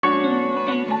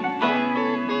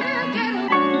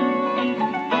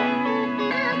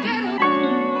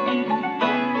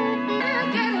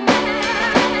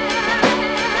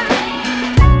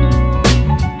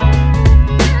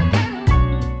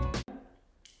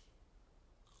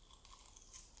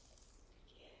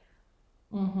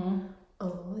Mm-hmm.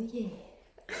 Oh, yeah.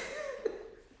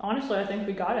 Honestly, I think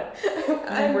we got it.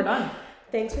 I think we're done.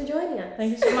 Thanks for joining us.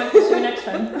 Thank you so much. We'll see you next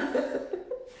time.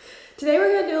 Today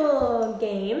we're going to do a little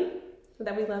game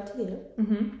that we love to do.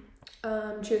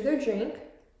 Mm-hmm. Truth or drink,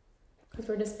 because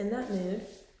we're just in that mood.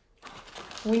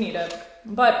 We need it.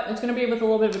 But it's going to be with a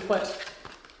little bit of a twist.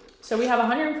 So we have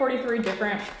 143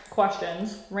 different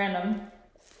questions, random,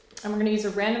 and we're going to use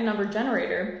a random number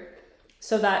generator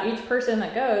so that each person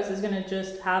that goes is going to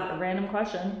just have a random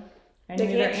question and you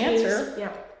either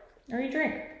answer or you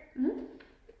drink. Mm-hmm.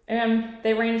 And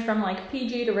they range from like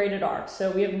PG to rated R,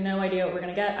 so we have no idea what we're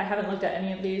going to get. I haven't looked at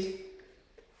any of these,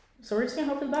 so we're just going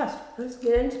to hope for the best. Let's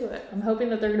get into it. I'm hoping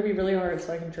that they're going to be really hard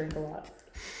so I can drink a lot.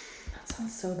 That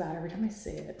sounds so bad every time I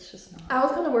say it. It's just not. I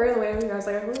was kind of worried the way I was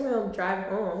like, I hope we don't drive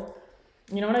home.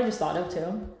 You know what I just thought of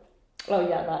too? Oh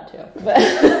yeah, that too. But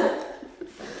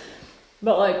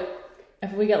but like,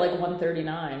 if we get like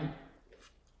 139,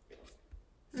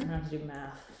 I'm gonna have to do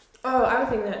math. Oh, I was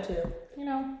thinking that too. You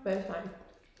know, But it's fine.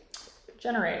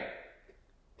 generate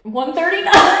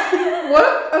 139.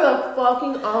 What are the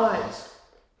fucking odds?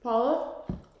 Paula?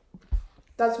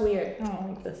 That's weird. I don't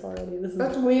like this already. This is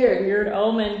That's weird. weird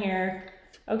omen here.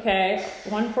 Okay,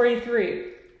 143,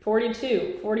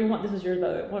 42, 41. This is yours by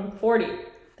the way. 140,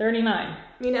 39.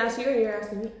 You mean to ask you or you're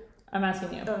asking me? I'm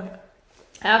asking you. Oh, okay.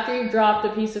 After you've dropped a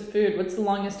piece of food, what's the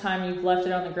longest time you've left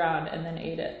it on the ground and then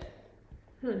ate it?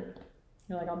 You're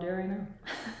like, I'll do it right now.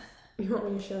 You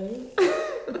want me to show you?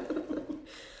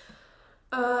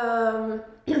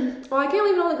 Well, I can't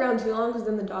leave it on the ground too long because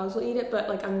then the dogs will eat it, but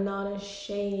like I'm not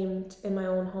ashamed in my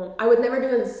own home. I would never do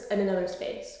it in another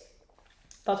space.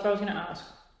 That's what I was gonna ask.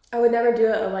 I would never do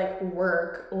it at like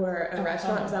work or a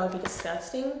restaurant because that would be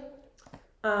disgusting.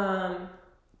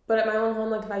 But at my own home,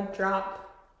 like if I drop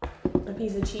a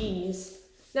piece of cheese,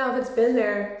 now if it's been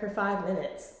there for 5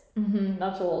 minutes,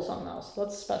 That's a little something else.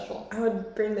 That's special. I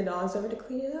would bring the dogs over to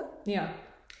clean it up. Yeah.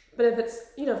 But if it's,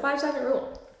 5-second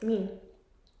rule, I mean,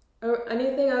 or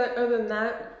anything other than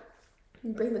that,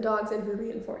 bring the dogs in for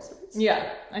reinforcements.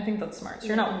 Yeah, I think that's smart. So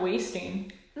you're not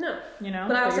wasting, No. you know?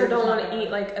 But I also you're don't just want not to eat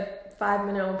gonna- like a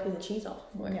 5-minute old piece of cheese off.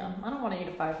 Yeah, I don't want to eat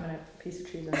a 5-minute piece of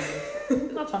cheese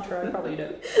anyway. That's not true. I'd probably eat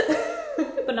it.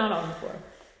 But not on the floor.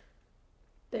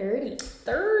 30.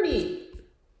 30! Is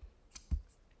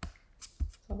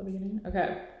that the beginning?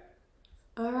 Okay.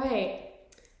 All right.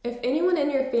 If anyone in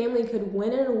your family could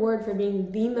win an award for being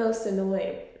the most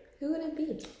annoying, who would it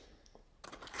be?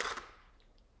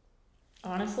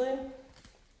 Honestly,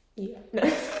 Yeah.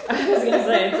 I was gonna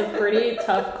say it's a pretty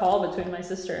tough call between my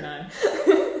sister and I.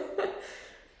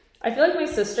 I feel like my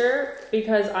sister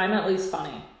because I'm at least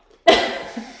funny.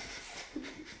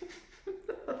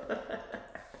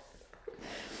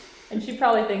 And she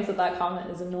probably thinks that comment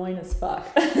is annoying as fuck.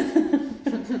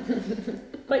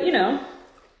 But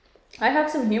I have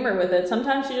some humor with it.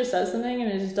 Sometimes she just says something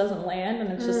and it just doesn't land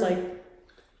and it's just like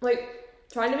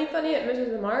Trying to be funny, it misses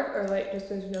the mark, or like just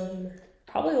there's no humor?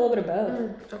 probably a little bit of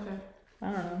both. Okay. I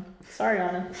don't know. Sorry,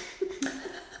 Anna.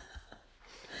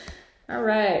 All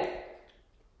right.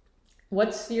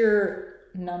 What's your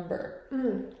number?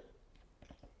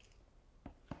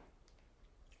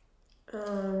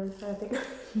 I think.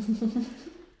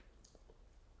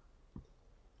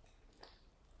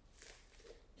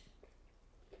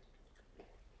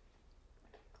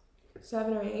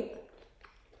 Seven or 8.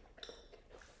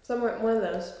 Somewhere, one of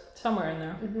those. Somewhere in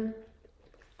there.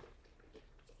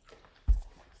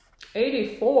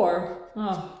 84.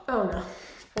 Oh, Oh no.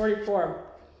 44.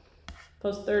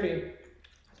 Plus 30.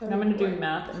 And I'm going to do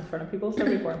math in front of people.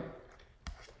 74.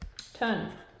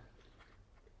 10.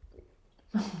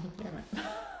 Damn it.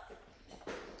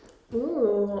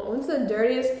 Ooh, what's the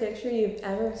dirtiest picture you've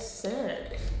ever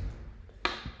sent?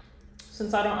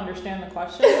 Since I don't understand the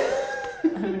question,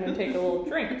 I'm going to take a little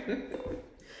drink.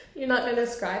 You're not gonna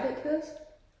describe it to us?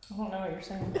 I don't know what you're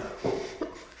saying.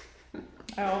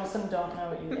 I all of a sudden don't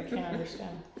know what I can't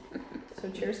understand. So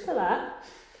cheers to that.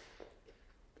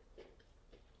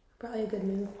 Probably a good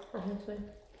move, honestly.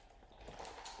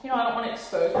 I don't want to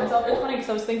expose myself. It's funny because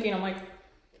I was thinking, I'm like,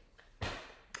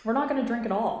 we're not going to drink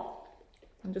at all.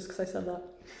 And just because I said that.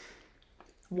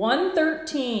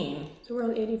 113. So we're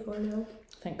on 84 now.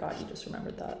 Thank God you just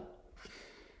remembered that.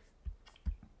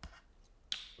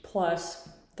 Plus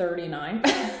 39.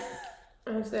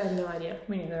 Honestly, I have no idea.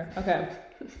 Me neither. Okay.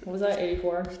 What was that?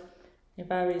 84?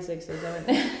 85, 86, 87,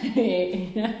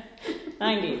 88,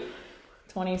 90.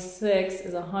 26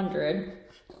 is 100.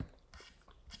 Oh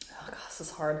God, this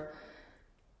is hard.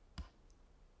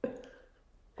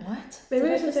 What? Maybe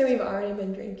Did I I should just- say we've already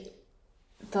been drinking.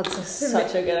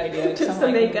 Such a good idea. Just I'm to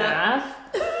like, make up. math?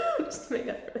 Just to make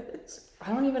up for this. I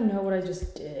don't even know what I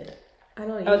just did. I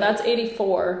don't Oh, that's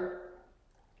 84.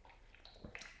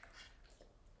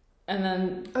 And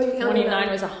then 29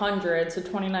 was 100, so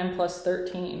 29 plus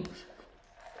 13.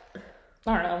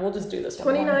 I don't know, we'll just do this one.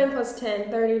 29 plus 10,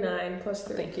 39 plus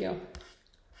 3. Thank you.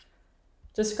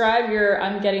 Describe your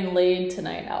I'm getting laid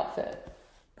tonight outfit.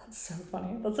 That's so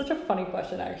funny. That's such a funny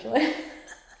question, actually.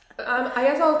 I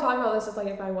guess I'll talk about this as like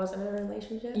if I wasn't in a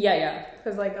relationship. Yeah.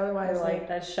 Because like otherwise, Like,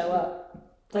 I show up.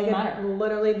 I Doesn't could matter.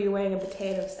 literally be wearing a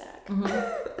potato sack. Mm-hmm.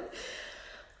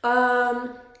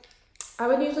 I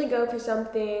would usually go for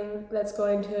something that's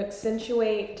going to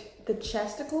accentuate the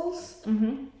chesticles.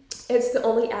 Mm-hmm. It's the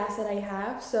only asset I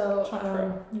have, so It's not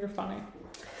true. You're funny.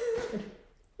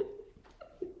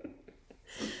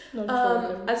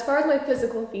 No, as far as my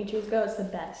physical features go, it's the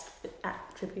best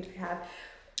attribute I have.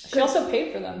 she also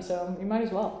paid for them, so you might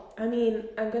as well. I mean,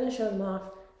 I'm gonna show them off.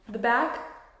 The back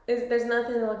is there's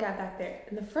nothing to look at back there.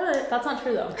 In the front, That's not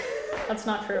true, though. That's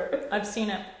not true. I've seen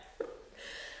it.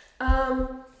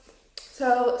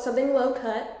 so something low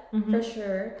cut Mm-hmm. for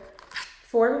sure,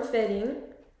 form fitting.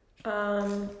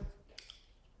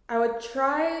 I would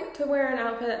try to wear an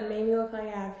outfit that made me look like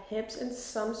I have hips in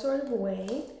some sort of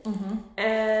way, Mm-hmm.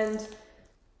 and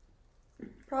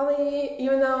probably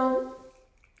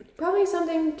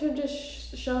something to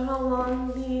just show how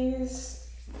long these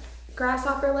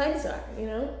grasshopper legs are, you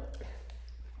know?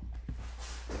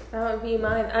 That would be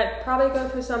mine. I'd probably go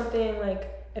for something like,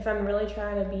 if I'm really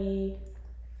trying to be,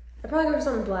 I'd probably go for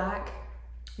something black,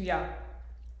 Yeah.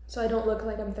 so I don't look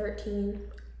like I'm 13.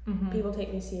 Mm-hmm. People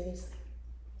take me seriously.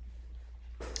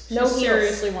 She No heels.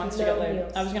 seriously wants to No get laid.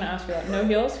 heels. I was going to ask you that. No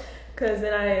heels? Because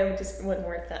then I just wouldn't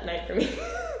work that night for me.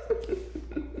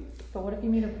 But what if you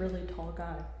meet a really tall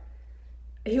guy?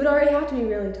 He would already have to be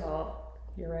really tall.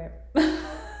 You're right.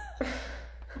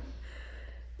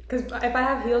 Because if I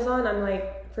have heels on, I'm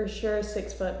like for sure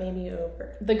 6 foot, maybe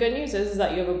over. The good news is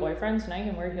that you have a boyfriend, so now you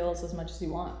can wear heels as much as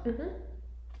you want.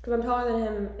 Because I'm taller than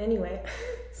him anyway.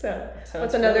 so So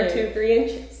what's it's another really- 2-3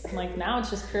 inches? Like, now it's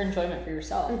just pure enjoyment for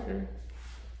yourself. Mm-hmm.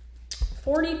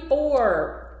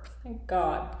 44. Thank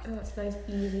God. Oh, that's a nice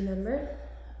easy number.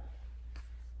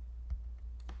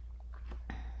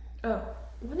 Oh,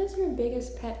 what is your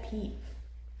biggest pet peeve?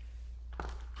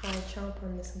 I chomp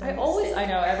on this. I double stick.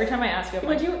 know, every time I ask you, I'm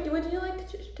like, Would you like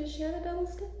to share the double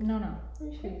stick? no.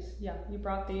 You sure? Please. Yeah, you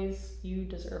brought these. You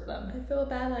deserve them. I feel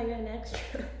bad I got an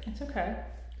extra. It's okay.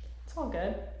 It's all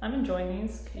good. I'm enjoying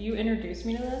these. You introduced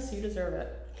me to this. You deserve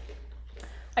it.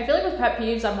 I feel like with pet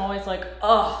peeves, I'm always like,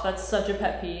 oh, that's such a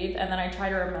pet peeve. And then I try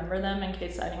to remember them in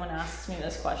case anyone asks me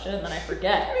this question, and then I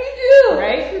forget. Me too!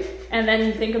 Right? And then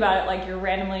you think about it like you're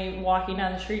randomly walking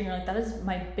down the street and you're like, that is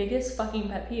my biggest fucking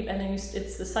pet peeve. And then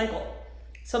it's the cycle.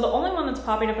 So the only one that's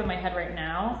popping up in my head right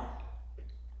now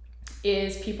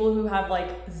is people who have like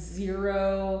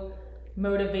zero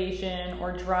motivation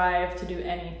or drive to do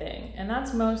anything. And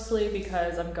that's mostly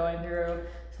because I'm going through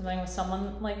something with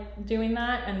someone like doing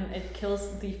that, and it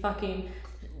kills the fucking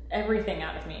everything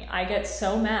out of me. I get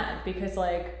so mad because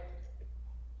like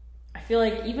I feel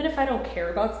like even if I don't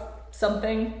care about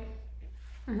something,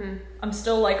 I'm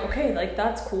still like, okay, like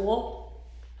that's cool.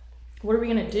 What are we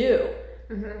gonna do?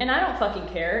 And I don't fucking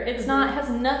care. It's not has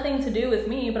nothing to do with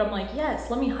me, but I'm like,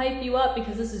 yes, let me hype you up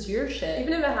because this is your shit.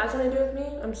 Even if it has something to do with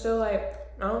me, I'm still like,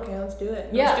 I don't care, let's do it.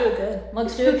 Yeah. Let's do it good.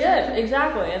 Let's do it good.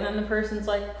 Exactly. And then the person's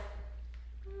like,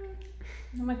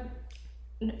 I'm like,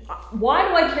 why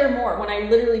do I care more when I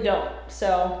literally don't?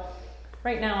 So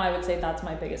right now I would say that's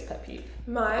my biggest pet peeve.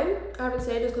 Mine, I would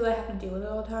say just because I have to deal with it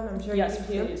all the time. I'm sure Yes,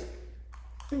 you do please. too.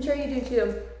 I'm sure you do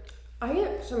too. I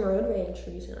get some road rage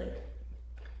recently.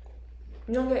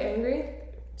 You don't get angry?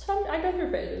 So I go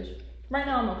through phases. Right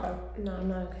now I'm okay. No, I'm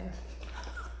not okay.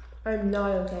 I'm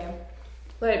not okay.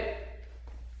 Like,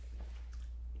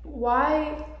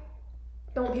 why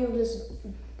don't people just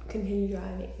continue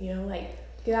driving? You know, like,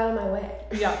 get out of my way.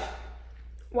 Yeah.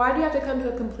 Why do you have to come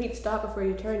to a complete stop before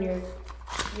you turn?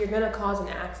 You're gonna cause an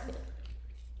accident.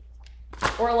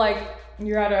 Or like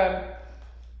you're at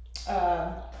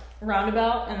a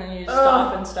roundabout and then you just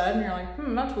stop instead and you're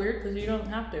like, that's weird because you don't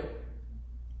have to.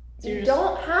 So You you're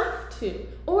don't have to.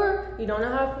 Or you don't know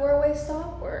how a 4-way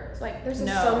stop works. Like, there's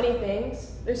just so many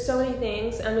things. There's so many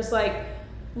things. I'm just like,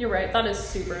 You're right, that is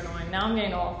super annoying. Now I'm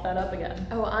getting all fed up again.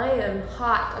 oh, I am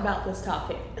hot about this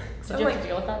topic. So Did you I'm have to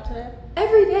deal with that today?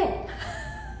 every day.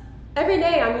 Every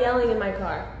day I'm yelling in my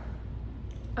car.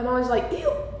 I'm always like, you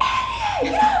idiot,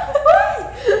 get out of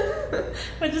the way.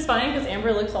 Which is funny because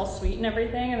Amber looks all sweet and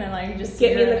everything, and then like you just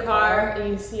Get see me her in the car and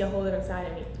you see a whole different side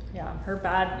of me. Yeah, her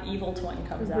bad evil twin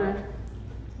comes out.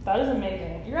 That is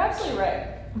amazing. You're absolutely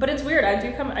right. But it's weird.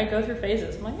 I go through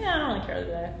phases. I'm like, yeah, I don't really care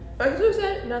today. I just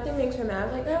said nothing makes her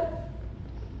mad like that.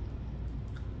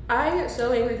 I get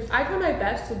so angry because I try my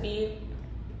best to be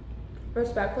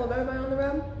respectful of everybody on the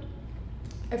road.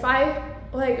 If I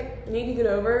like need to get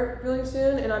over really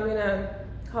soon and I'm gonna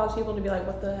cause people to be like,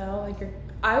 what the hell? Like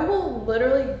I will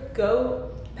literally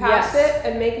go past it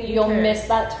and make a U-turn. You'll miss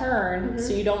that turn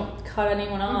so you don't cut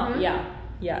anyone off. Yeah.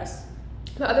 Yes.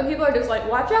 But other people are just like,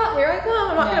 watch out, here I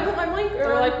come. I'm not gonna put my blinker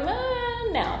They're on. like,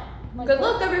 nah, no. Like, good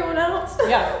luck, everyone else.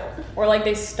 Yeah. Or like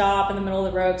they stop in the middle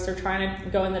of the road because they're trying to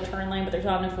go in the turn lane, but there's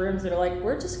not enough room. So they're like,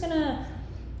 we're just gonna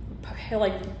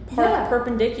park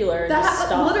perpendicular and just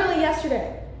stop. Literally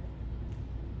yesterday.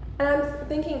 And I'm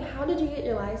thinking, how did you get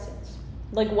your license?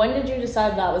 Like, when did you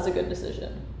decide that was a good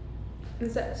decision?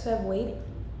 Instead of waiting.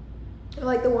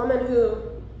 Like the woman who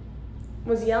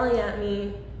was yelling at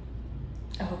me.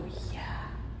 Oh, yeah.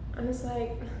 I'm just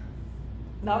like...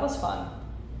 That was fun.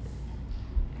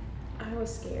 I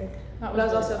was scared. But I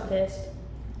was also pissed.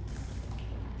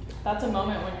 That's a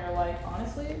moment when you're like,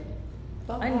 honestly,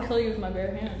 I can kill you with my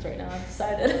bare hands right now. I've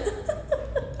decided.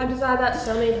 I've decided that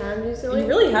so many times recently. You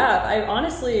really have. I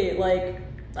honestly, like,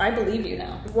 I believe you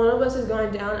now. One of us is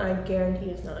going down, and I guarantee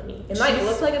it's not me. It might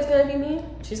look like it's going to be me.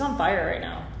 She's on fire right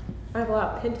now. I have a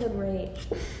lot of pent-up rage.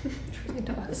 It really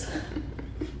does.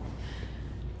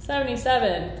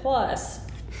 77 plus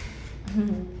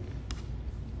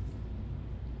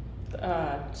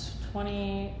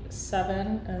 27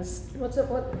 is what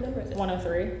number is it?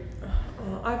 103.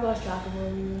 I've lost track of where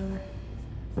we were.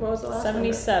 What was the last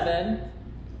 77 number?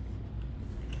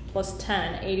 plus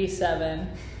 10, 87,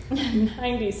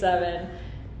 97,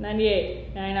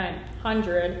 98, 99,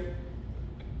 100.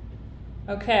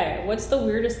 Okay, what's the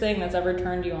weirdest thing that's ever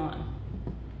turned you on?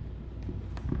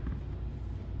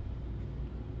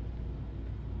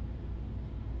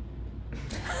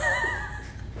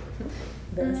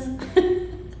 This.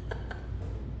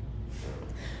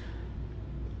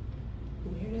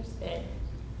 Weirdest thing.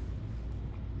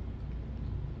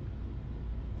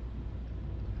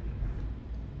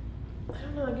 I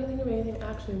don't know, I can't think of anything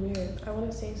actually weird. I want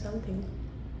to say something.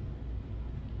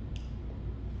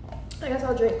 I guess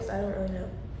I'll drink because I don't really know.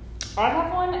 I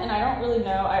have one and I don't really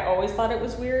know. I always thought it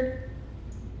was weird.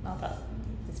 Not that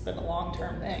it's been a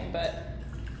long-term thing, but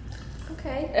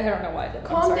okay. I don't know why I did.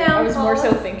 Calm down, I was more so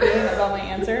Paula. thinking about my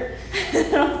answer.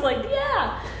 And I was like,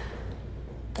 yeah.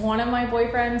 One of my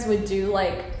boyfriends would do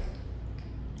like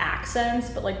accents,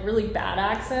 but like really bad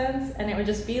accents, and it would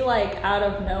just be like out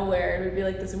of nowhere. It would be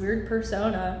like this weird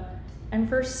persona. And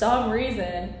for some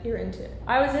reason, You're into it.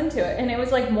 I was into it. And it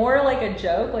was like more like a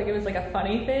joke, like it was like a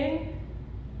funny thing.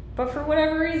 But for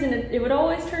whatever reason, it would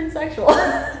always turn sexual.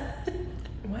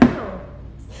 Wow.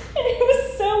 And it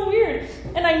was so weird.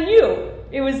 And I knew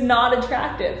it was not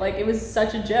attractive. Like, it was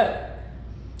such a joke.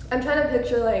 I'm trying to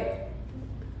picture like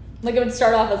Like, it would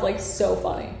start off as, like, so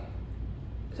funny.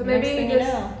 so maybe Next thing you you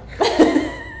just know.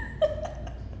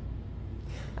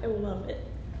 I love it.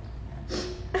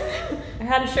 I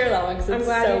had to share that one because I'm it's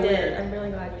glad so you did. weird. I'm really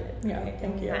glad you did. Yeah, Okay,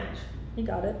 thank you. match. You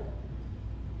got it.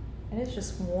 And it's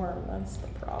just warm. That's the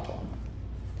problem.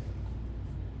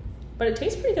 But it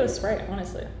tastes pretty good with Sprite,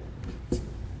 honestly.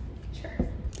 Sure.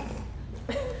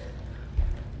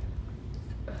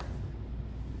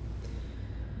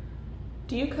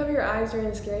 Do you cover your eyes during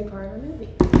the scary part of a movie?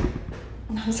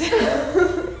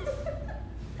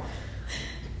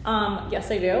 Yes,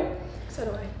 I do. So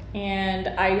do I. And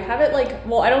I have it like,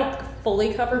 well, I don't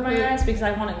fully cover my eyes because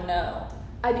I want to know.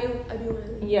 I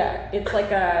do. Yeah, it's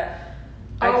like a,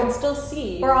 I can still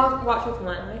see. Or I'll watch with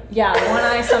one eye. Yeah, one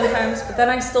eye sometimes, but then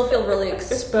I still feel really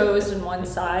exposed in one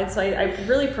side, so I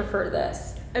really prefer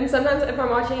this. And sometimes if I'm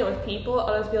watching it with people,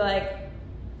 I'll just be like,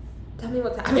 tell me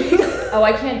what's happening. Oh,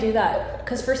 I can't do that.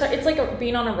 Because first, it's like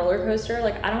being on a roller coaster.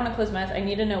 Like, I don't want to close my eyes. I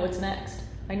need to know what's next.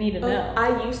 I need to know.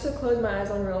 I used to close my eyes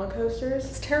on roller coasters.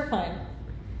 It's terrifying.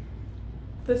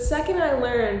 The second I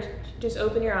learned just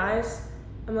open your eyes,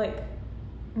 I'm like,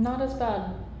 Not as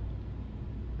bad.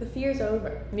 the fear's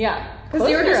over. Yeah. Because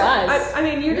Close you were your just, eyes. I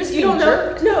mean, you being don't know.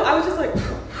 jerked. No, I was just like,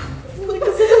 Like,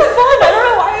 this isn't fun. I don't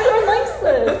know why everyone likes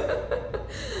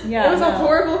this. Yeah. it was a no.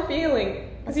 horrible feeling.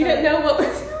 Because you didn't know what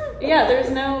was Yeah, there's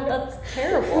no, that's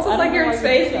terrible. It's I don't like know you're why in we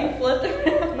do space and that. you flipped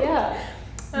around. Yeah.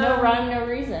 No rhyme, no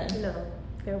reason. No,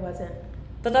 there wasn't.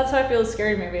 But that's how I feel with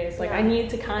scary movies. Like, Yeah. I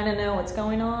need to kind of know what's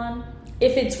going on.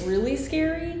 If it's really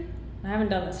scary, I haven't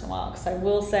done this in a while, because I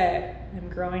will say, I'm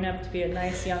growing up to be a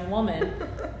nice young woman,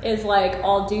 is like,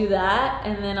 I'll do that,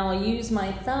 and then I'll use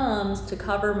my thumbs to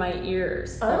cover my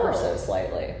ears ever so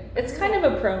slightly. It's kind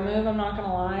of a pro move, I'm not going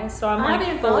to lie. So I'm I haven't like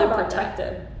even fully thought about that.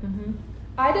 protected. Mm-hmm.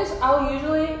 I'll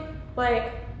usually,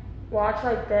 like, watch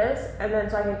like this, and then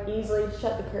so I can easily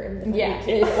shut the curtains. If I Yeah, need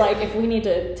to. it's like if we need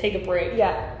to take a break.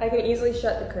 Yeah, I can easily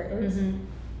shut the curtains. Mm-hmm.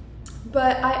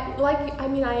 But I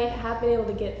have been able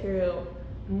to get through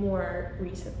more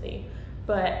recently.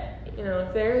 But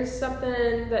if there's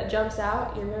something that jumps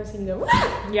out, you're gonna see me go.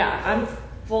 Wah! Yeah, I'm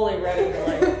fully ready to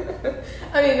like.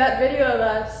 I mean, that video of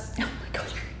us. Oh my god.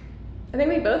 I think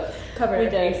we both covered. We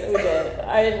our did. faces. We did.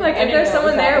 I didn't, Like I if didn't there's know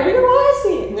someone what was there, we happening.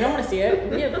 don't want to see it.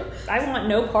 We don't want to see it. I want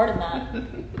no part in that.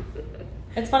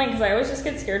 It's funny because I always just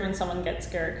get scared when someone gets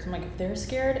scared because I'm like, if they're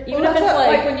scared, even Well, if it's that's what,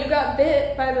 like when you got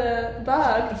bit by the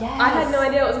bug, Yes. I had no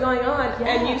idea what was going on,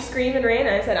 and you screamed and ran.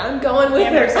 And I said, "I'm going with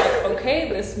Amber's her." like, okay,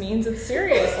 this means it's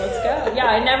serious. Let's go. Yeah,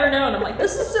 I never know, and I'm like,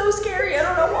 this is so scary. I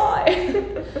don't know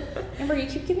why. Amber, you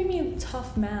keep giving me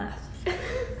tough math.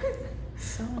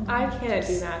 So I can't do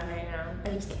obnoxious. that right now. I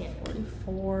just can't.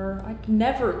 44. I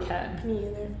never can. Me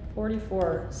either.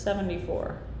 44.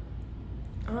 74.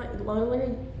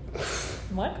 Longer.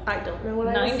 What? I don't know what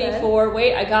I just said. 94.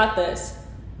 Wait, I got this.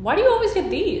 Why do you always get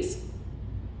these?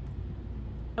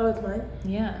 Oh, it's mine.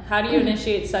 Yeah. How do you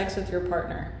initiate sex with your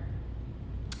partner?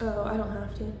 Oh, I don't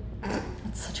have to.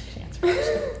 That's such a good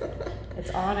answer. It's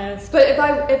honest. But if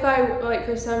I like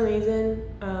for some reason,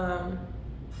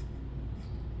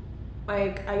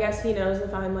 like I guess he knows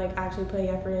if I'm like actually putting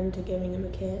effort into giving him a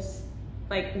kiss,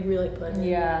 like really putting.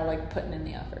 Yeah, like putting in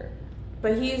the effort.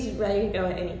 But he's ready to go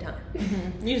at any time.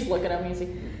 You just look at him and he's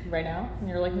like, right now? And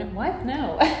you're like, no, what?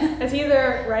 No. It's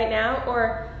either right now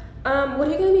or, what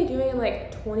are you gonna be doing in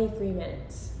like 23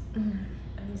 minutes? And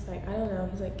he's like, I don't know.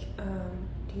 He's like,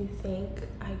 do you think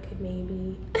I could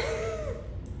maybe?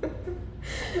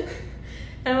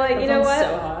 And I'm like, That you know sounds what?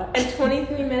 so hot. In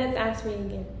 23 minutes, ask me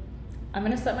again. I'm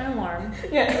going to set my alarm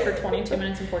Yeah. for 22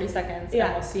 minutes and 40 seconds Yeah.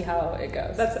 and we'll see how it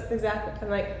goes. That's exactly. I'm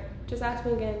like, just ask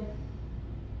me again.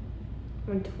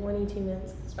 When 22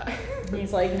 minutes goes by. And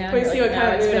he's like, no. Please You're see like, what no,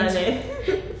 kind of it's mood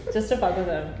I'm been in. Just to fuck with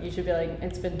him, you should be like,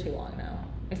 it's been too long now.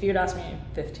 If you'd ask me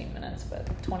 15 minutes, but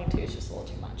 22 is just a little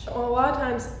too much. Well, a lot of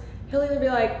times he'll either be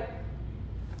like,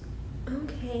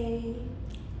 okay,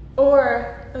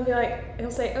 or he'll be like,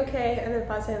 he'll say okay, and then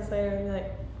 5 seconds later he'll be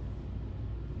like,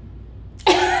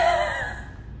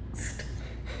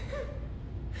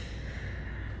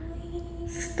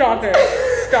 Stop it.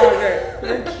 Stop it.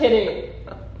 You're kidding.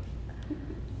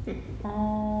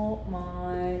 Oh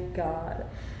my god.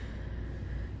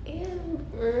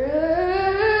 Amber.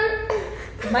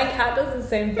 My cat does the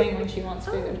same thing when she wants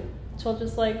food. She'll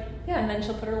just like, Yeah. and then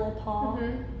she'll put her little paw.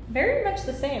 Mhm. Very much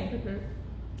the same. Mhm.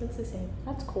 It's the same.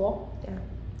 That's cool.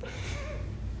 Yeah.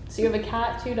 So you have a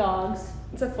cat, 2 dogs.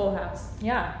 It's a full house.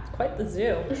 Yeah, it's quite the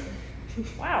zoo.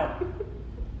 Wow.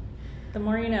 The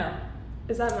more you know.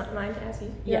 Is that mine to ask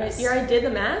you? Yes. You already did the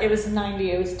math? It was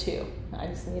 90, it was 2. I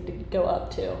just need to go up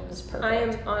 2. It was perfect. I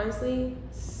am honestly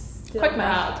still Quick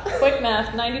math. proud. Quick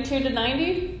math. 92 to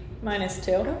 90 minus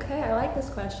 2. Okay, I like this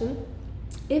question.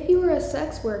 If you were a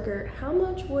sex worker, how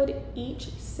much would each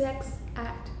sex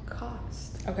act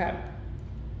cost? Okay.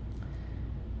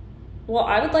 Well,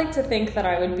 I would like to think that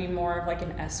I would be more of like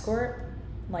an escort,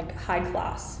 like high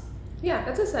class. Yeah,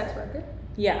 that's a sex worker.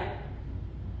 Yeah.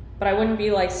 But I wouldn't be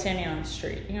like standing on the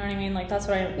street. You know what I mean? Like that's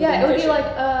what I Yeah, it would be envision.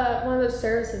 like one of those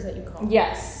services that you call.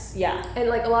 Yes. Yeah. And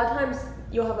like a lot of times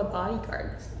you'll have a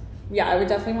bodyguard. Yeah, I would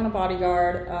definitely want a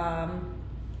bodyguard.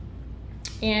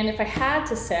 And if I had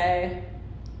to say,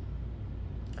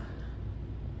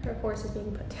 Her force is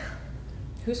being put down.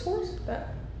 whose horse? But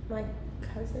my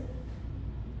cousin.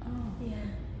 Oh. Yeah.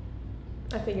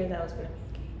 I figured that was gonna be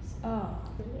the case. Oh.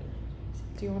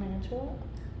 Do you want to answer that?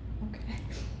 Okay.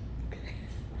 Okay.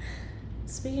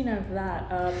 Speaking of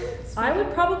that, I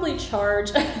would probably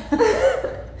charge.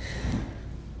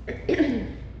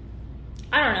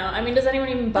 I don't know. I mean, does anyone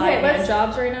even buy Okay, let's- hand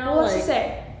jobs right now? Well, let's Like, just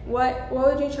say, what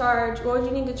would you charge? What would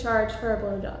you need to charge for a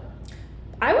blowjob?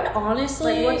 I would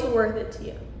honestly. Like, what's worth it to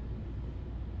you?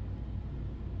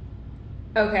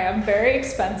 Okay, I'm very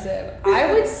expensive.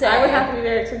 I would say. I would have to be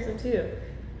very expensive too.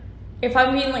 If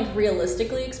I'm being like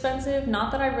realistically expensive,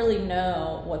 not that I really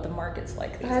know what the market's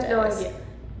like these I have days. no idea.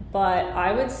 But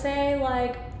I would say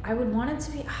like I would want it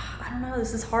to be. I don't know.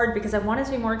 This is hard because I want it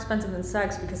to be more expensive than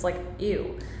sex because like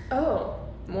ew. Oh,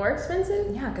 more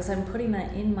expensive? Yeah, because I'm putting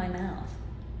that in my mouth.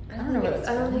 I don't know where that's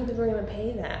I don't from. think that we're gonna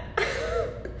pay that.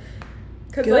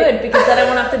 Good, because then I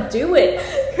won't have to do it.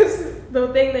 Because the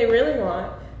thing they really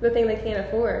want, the thing they can't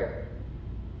afford,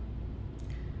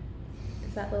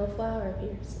 is that little flower of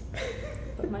yours.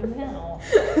 But my mouth.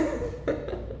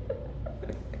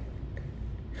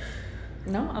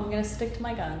 No, I'm gonna stick to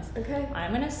my guns. Okay.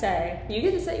 I'm gonna say You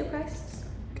get to set your prices.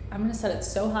 I'm gonna set it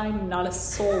so high, not a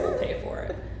soul will pay for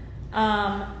it.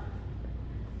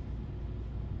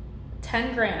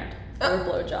 $10 grand for a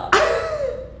blowjob.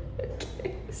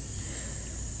 Okay.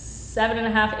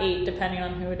 7.5, 8, depending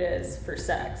on who it is for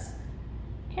sex.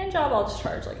 Hand job, I'll just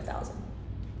charge like $1,000.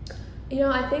 You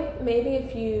know, I think maybe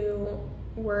if you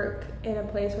work in a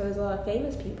place where there's a lot of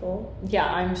famous people. Yeah,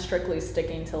 I'm strictly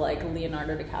sticking to like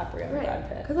Leonardo DiCaprio and Brad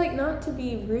Pitt. Because like, not to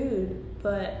be rude,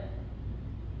 but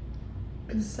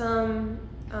some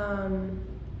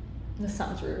This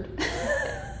sounds rude.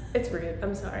 it's rude.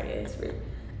 I'm sorry, it's rude.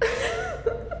 I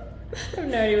have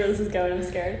no idea where this is going. I'm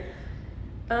scared.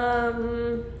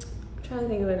 I'm trying to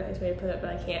think of a nice way to put it, but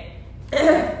I can't.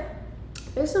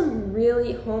 There's some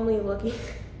really homely looking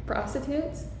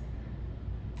prostitutes.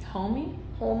 Homey?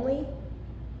 Homely?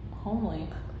 Homely.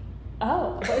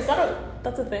 Oh, is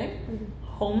that's a thing? Mm-hmm.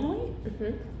 Homely?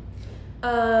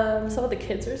 Mm-hmm. Is that what the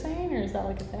kids are saying, or is that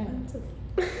like a thing?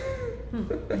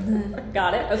 That's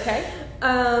Got it. Okay.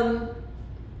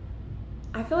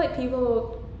 I feel like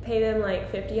people pay them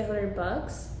like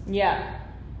 $50-$100, Yeah,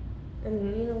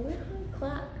 and you know, we're high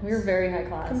class. we're very high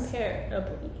class.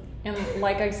 Comparatively. And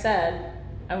like I said,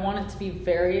 I want it to be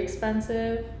very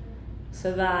expensive,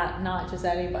 so that not just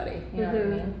anybody. You know what I Mhm.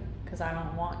 mean? Because I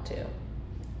don't want to.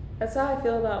 That's how I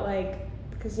feel about like,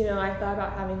 because you know, I thought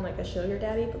about having like a sugar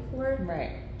daddy before,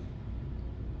 Right.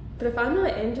 but if I'm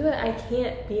not into it, I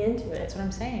can't be into That's it. what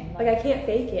I'm saying. Like I can't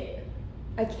fake it.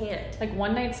 I can't. Like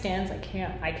one night stands, I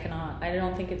cannot. I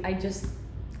don't think it. I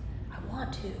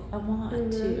want to. I want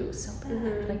Mhm. to so bad,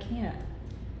 Mhm. but I can't.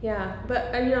 Yeah,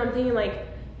 but I mean, I'm thinking like,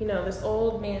 you know, this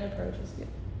old man approaches you.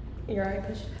 You're already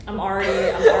pushing. I'm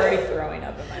already throwing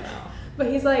up in my mouth. But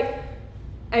he's like,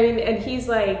 I mean, and he's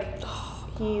like,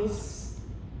 he's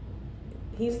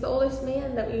the oldest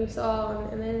man that we saw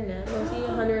on the internet. Was he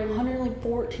 100?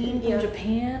 114 from Yeah.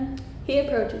 Japan. He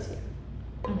approaches you.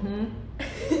 Mm-hmm.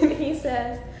 And he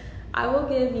says, I will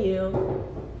give you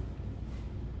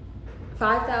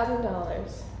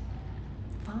 $5,000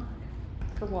 Fuck.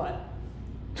 For what?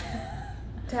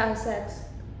 to have sex.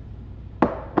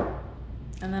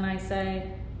 And then I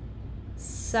say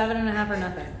 7.5 or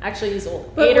nothing. Actually, he's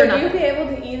old. But 8 or would you nothing. be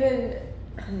able to even?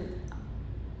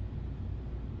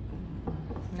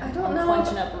 No, I don't I'm know.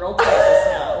 clenching up real tight just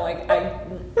now. Like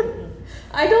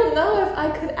I don't know if I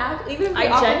could act. Even if I you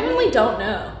offered genuinely me- don't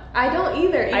know. I don't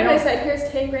either. Even I if I don't- said, here's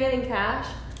 10 grand in cash,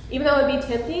 even though it would be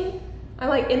tempting, I'm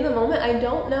like, in the moment, I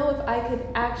don't know if I could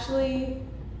actually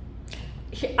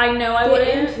I know I get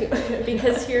wouldn't into it.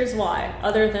 because here's why.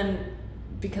 Other than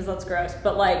because that's gross,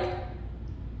 but like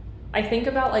I think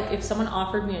about like if someone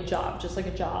offered me a job, just like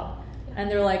a job, and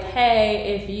they're like,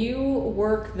 "Hey, if you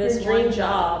work this Your dream one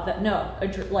job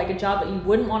that like a job that you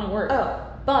wouldn't want to work, Oh.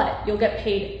 but you'll get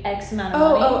paid X amount of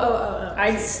Oh, money," oh.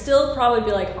 I'd still probably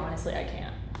be like, honestly, I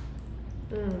can't.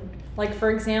 Mm. Like for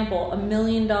example, $1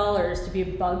 million to be a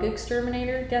bug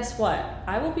exterminator. Guess what?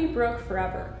 I will be broke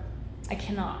forever. I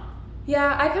cannot.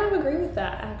 Yeah, I kind of agree with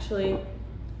that, actually.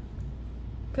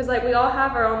 Because, like, we all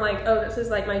have our own, like, oh, this is,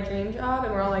 like, my dream job,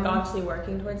 and we're all, like, obviously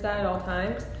working towards that at all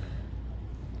times.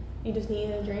 You just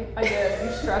need a drink? I did.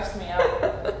 You stressed me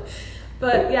out.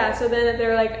 But, yeah, so then if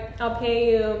they're like, I'll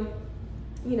pay you,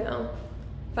 you know,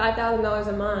 $5,000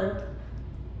 a month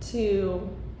to,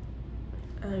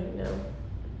 I don't even know.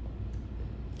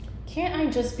 Can't I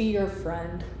just be your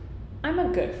friend? I'm a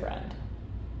good friend.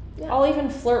 Yeah. I'll even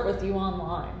flirt with you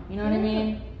online. You know what I Yeah.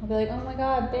 mean? I'll be like, oh my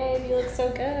god, babe, you look so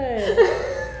good.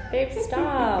 Babe,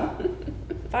 stop.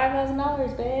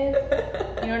 $5,000, babe.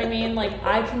 You know what I mean? Like,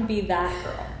 I can be that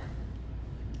girl.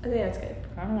 I think that's good.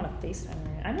 I don't want to FaceTime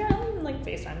her. I mean, I don't even like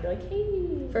FaceTime. Be like,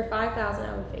 hey. For $5,000,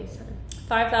 I would FaceTime.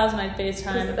 5,000, I'd 'Cause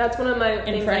FaceTime that's one of my in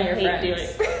things front I of your hate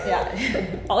friends. doing. Yeah.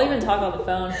 I'll even talk on the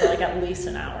phone for like at least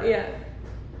an hour. Yeah.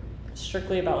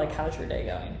 Strictly about like, how's your day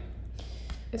going?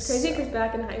 It's crazy because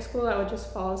back in high school, I would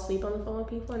just fall asleep on the phone with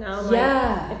people. And now I'm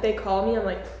Yeah. like, if they call me, I'm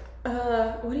like,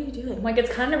 what are you doing? Like,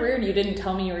 it's kind of rude you didn't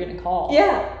tell me you were going to call.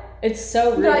 Yeah. It's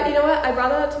so rude. But you know what? I brought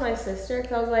that up to my sister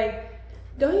because I was like,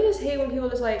 don't you just hate when people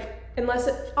just like, unless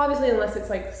it's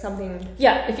like something.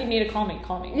 Yeah, if you need to call me,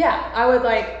 call me. Yeah, I would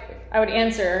like, I would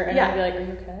answer and Yeah. I'd be like, are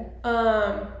you okay?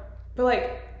 but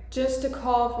like just to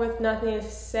call with nothing to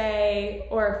say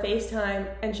or FaceTime,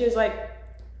 and she was like,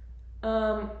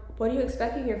 what are you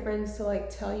expecting your friends to like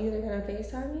tell you they're gonna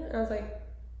FaceTime you? And I was like,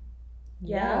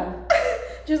 yeah.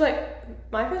 She was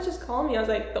like, my friends just call me. I was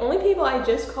like, the only people I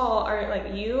just call are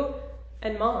like you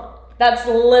and mom That's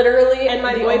literally and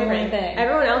my the only boyfriend. thing.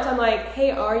 Everyone else, I'm like, hey,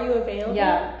 are you available?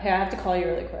 Yeah, hey, I have to call you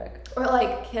really quick. Or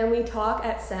like, can we talk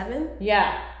at 7?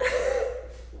 Yeah.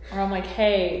 Or I'm like,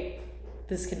 hey,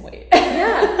 this can wait.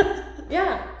 Yeah.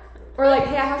 Yeah. Or like,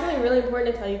 hey, I have something really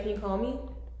important to tell you. Can you call me?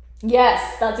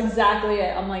 Yes, that's exactly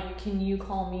it. I'm like, can you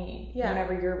call me Yeah.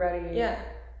 whenever you're ready? Yeah.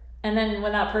 And then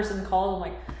when that person calls, I'm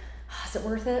like, is it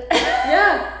worth it?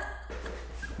 Yeah.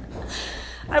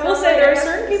 I will say there are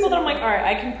certain people that I'm like, all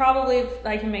right,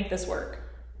 I can make this work.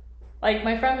 Like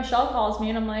my friend Michelle calls me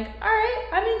and I'm like, all right,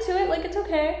 I'm into it. Like it's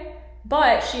okay.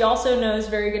 But she also knows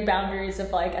very good boundaries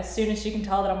of like, as soon as she can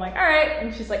tell that I'm like, all right.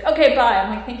 And she's like, okay, bye.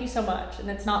 I'm like, thank you so much. And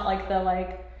it's not like the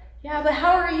like, yeah, but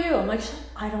how are you? I'm like,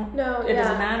 I don't know. It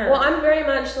doesn't matter. Well, I'm very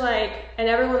much like, and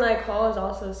everyone that I call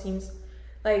also seems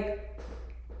like,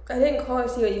 I didn't call to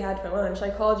see what you had for lunch. I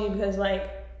called you because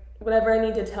like, whatever I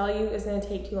need to tell you is going to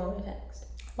take too long to text.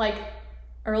 Like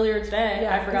earlier today,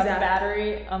 Yeah, I forgot exactly. the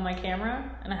battery on my camera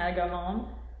and I had to go home.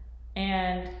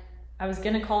 And I was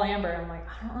going to call Amber and I'm like,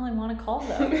 I don't really want to call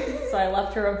them. So I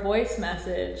left her a voice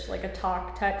message, like a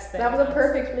text thing. That was a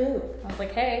perfect move. I was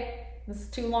like, hey, this is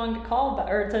too long to call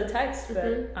or to text,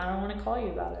 but I don't want to call you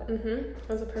about it.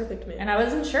 That was a perfect move. And I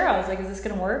wasn't sure. I was like, is this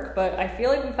going to work? But I feel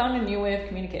like we found a new way of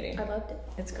communicating. I loved it.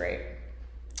 It's great.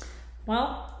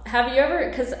 Well, have you ever,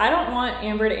 because I don't want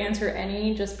Amber to answer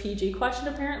any just PG question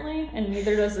apparently, and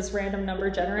neither does this random number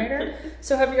generator.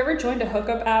 So have you ever joined a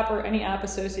hookup app or any app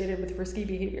associated with risky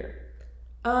behavior?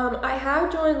 I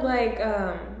have joined like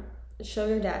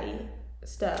sugar daddy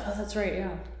stuff. Oh, that's right,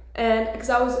 yeah. And because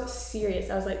I was serious.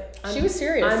 I was like, She was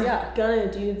serious, I'm yeah.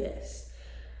 gonna do this.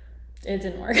 It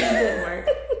didn't work. It didn't work.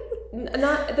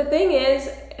 Not the thing is,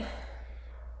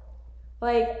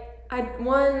 like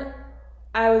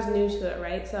I was new to it,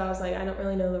 right? So I was like, I don't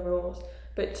really know the rules.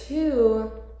 But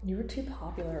two, You were too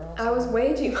popular also. I was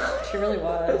way too popular. She really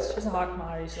was. She's a hot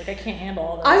commodity. She's like, I can't handle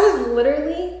all this. I was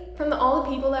literally, from all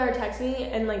the people that were texting me,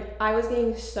 and like I was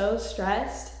getting so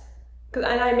stressed. And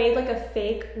I made like a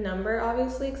fake number,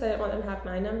 obviously, because I didn't want them to have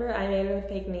my number. I made a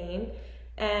fake name.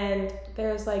 And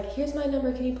there was like, here's my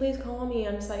number, can you please call me?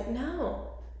 I'm just like, no.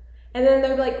 And then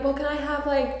they're like, well, can I have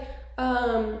like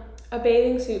a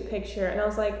bathing suit picture? And I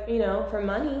was like, for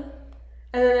money.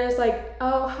 And then there's like,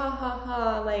 oh, ha ha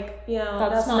ha, like,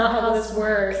 that's not how this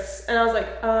works. And I was like,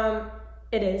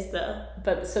 it is though.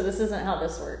 But so this isn't how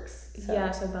this works. So.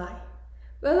 Yeah, so bye.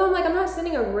 But I'm like, I'm not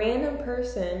sending a random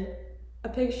person a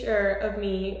picture of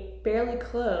me barely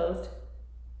clothed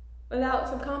without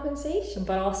some compensation.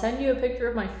 But I'll send you a picture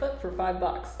of my foot for $5.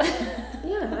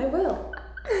 Yeah, I will.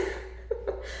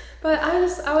 But I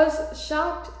was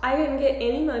shocked I didn't get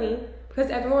any money because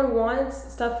everyone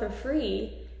wants stuff for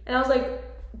free. And I was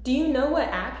like, do you know what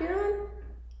app you're on?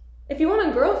 If you want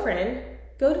a girlfriend,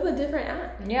 go to a different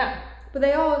app. Yeah. But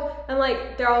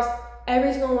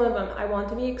every single one of them, I want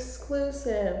to be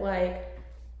exclusive, like,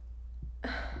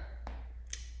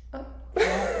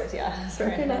 Yeah,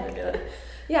 sorry. Broke your neck.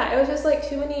 Yeah, it was just like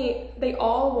too many, they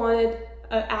all wanted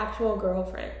an actual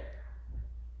girlfriend.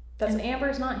 And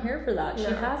Amber's not here for that. She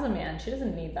No. has a man. She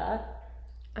doesn't need that.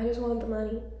 I just wanted the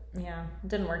money. Yeah, it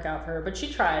didn't work out for her, but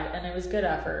she tried, and it was good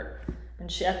effort.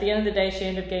 And she, at the end of the day, she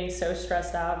ended up getting so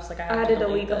stressed out. Just like I had to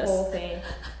delete the whole thing.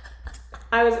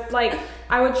 I was like,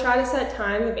 I would try to set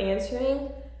time of answering,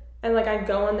 and like I'd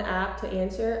go on the app to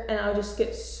answer, and I would just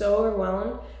get so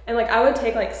overwhelmed. And like I would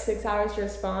take like 6 hours to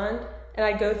respond, and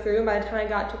I'd go through, and by the time I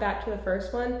got back to the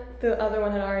first one, the other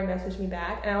one had already messaged me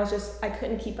back, and I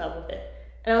couldn't keep up with it.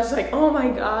 And I was like, oh my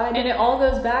God. And it all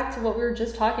goes back to what we were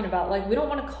just talking about. Like, we don't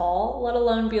want to call, let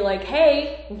alone be like,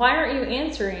 hey, why aren't you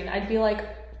answering? I'd be like,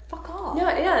 fuck off.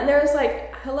 Yeah. And there was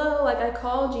like, hello, like I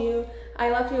called you.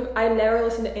 I left you. I never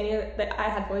listened to any of it. I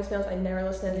had voicemails. I never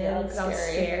listened to them because I was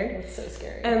scared. It's so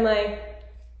scary. And like,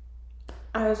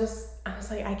 I was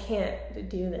like, I can't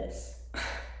do this. I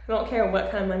don't care what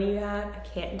kind of money you have. I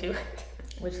can't do it.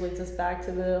 Which leads us back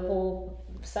to the whole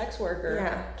sex worker.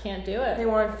 Yeah. Can't do it. They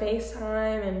wanted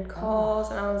FaceTime and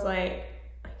calls, and I was like,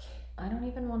 I can't. I don't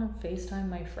even want to FaceTime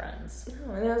my friends.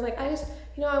 No. And I was like,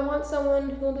 I want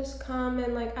someone who'll just come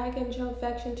and like I can show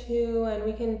affection to, and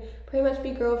we can pretty much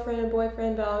be girlfriend and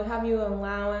boyfriend, but I'll have you an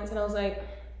allowance. And I was like,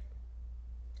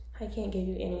 I can't give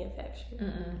you any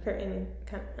affection for any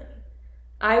kind of money.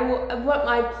 What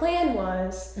my plan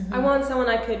was, I want someone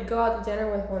I could go out to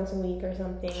dinner with once a week or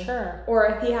something. Sure. Or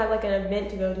if he had like an event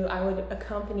to go to, I would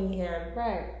accompany him.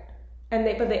 Right. And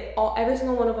every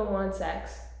single one of them wanted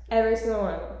sex. Every single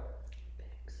one of them.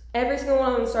 Every single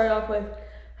one of them started off with,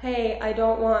 hey, I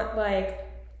don't want like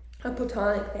a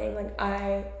platonic thing. Like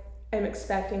I am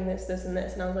expecting this, this, and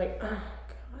this. And I was like, oh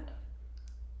God.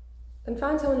 Then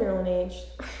find someone your own age.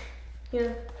 You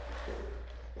know?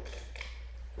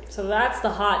 So that's the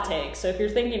hot take. So if you're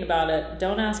thinking about it,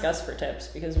 don't ask us for tips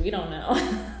because we don't know.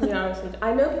 Yeah, honestly,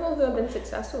 I know people who have been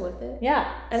successful with it.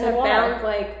 Yeah. And so have what? found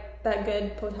like that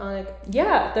good platonic.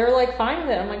 Yeah, they're like fine with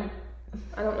it. I'm like,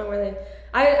 I don't know where they.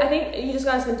 I think you just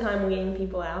gotta spend time weeding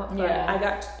people out. But Yeah. I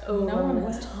got over. No one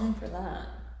has time for that.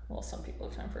 Well, some people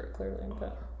have time for it, clearly,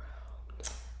 but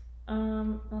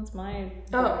that's my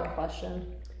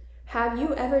question. Have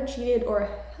you ever cheated or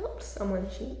helped someone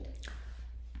cheat?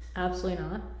 Absolutely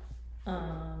not.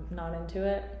 Not into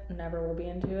it. Never will be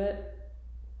into it.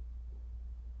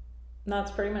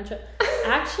 That's pretty much it.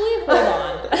 Actually, hold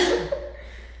on.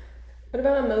 What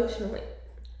about emotionally?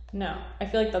 No, I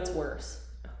feel like that's worse.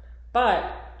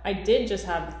 But I did just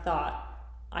have the thought.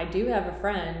 I do have a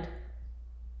friend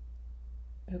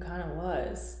who kind of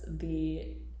was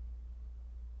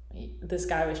this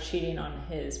guy was cheating on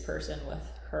his person with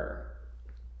her.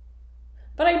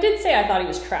 But I did say I thought he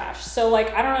was trash. So,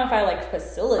 like, I don't know if I, like,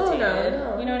 facilitated.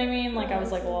 No. You know what I mean? Like, I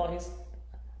was like, well,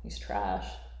 he's trash.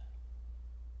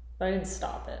 But I didn't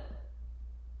stop it.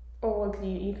 Oh, well,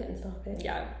 you couldn't stop it.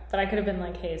 Yeah, but I could have been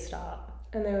like, hey, stop.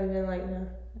 And they would have been like, no.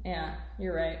 Yeah,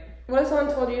 you're right. What if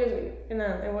someone told you,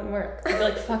 no, it wouldn't work? I'd be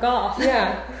like, fuck off.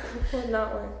 Yeah, it would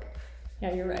not work.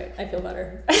 Yeah, you're right. I feel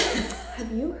better.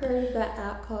 Have you heard of that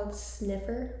app called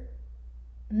Sniffer?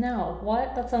 No,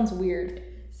 what? That sounds weird.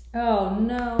 Oh,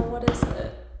 no, what is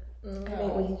it? I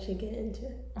think we should get into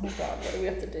it. Oh, God, what do we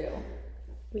have to do?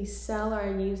 We sell our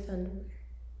used underwear.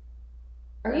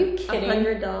 Are you kidding?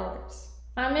 $100.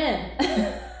 I'm in.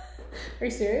 Are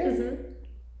you serious? Mm-hmm.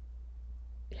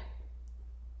 Yeah.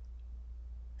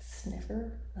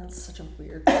 Sniffer? That's such a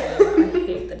weird name. I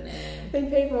hate the name. They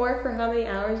pay more for how many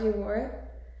hours you wore it.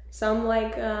 Some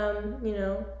like, you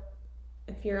know,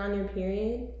 if you're on your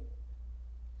period.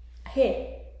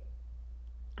 Hey,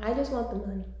 I just want the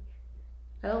money.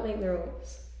 I don't make the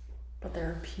rules. But there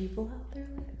are people out there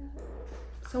like that?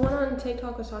 Someone on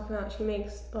TikTok was talking about she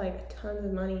makes like tons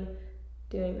of money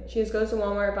doing it. She just goes to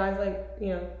Walmart, buys like, you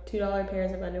know, $2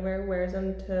 pairs of underwear, wears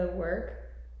them to work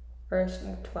for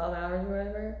 12 hours or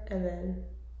whatever, and then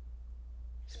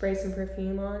sprays some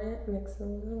perfume on it, mix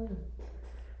them in.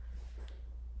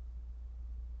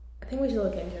 I think we should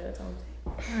look into it, that's all I'm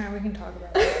saying. Alright, we can talk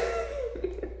about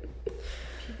it.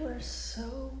 People are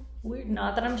so weird.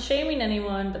 Not that I'm shaming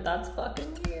anyone, but that's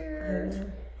fucking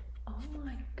weird. Oh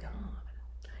my god.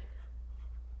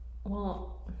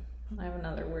 Well, I have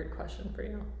another weird question for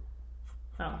you.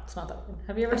 Oh, it's not that weird.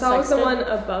 Have you ever I saw sexted? someone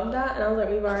above that, and I was like,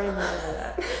 we've already been over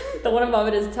that. The one above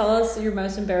it is, tell us your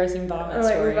most embarrassing vomit I'm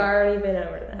like, story. we've already been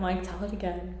over that. I'm like, tell it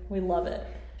again. We love it.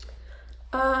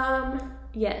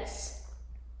 Yes.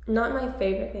 Not my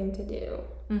favorite thing to do.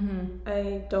 Mm-hmm.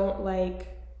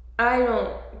 I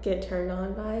don't get turned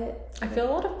on by it. I feel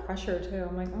a lot of pressure too.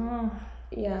 I'm like, oh.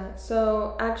 Yeah,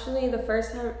 so actually the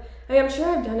first time, I mean, I'm sure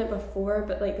I've done it before,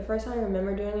 but like the first time I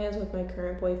remember doing it was with my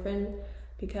current boyfriend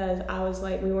because I was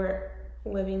like, we weren't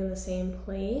living in the same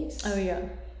place. Oh yeah.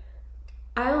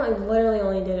 I literally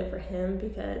only did it for him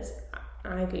because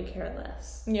I could care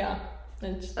less. Yeah.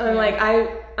 I'm like,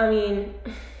 I mean,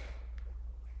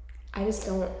 I just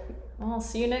don't. Well,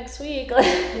 see you next week.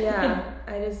 Yeah,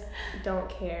 I just don't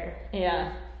care.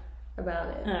 Yeah. About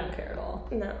it. I don't care at all.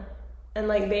 No. And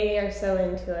like they are so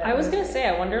into it. I was gonna say,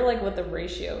 I wonder like what the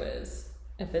ratio is.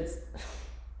 If it's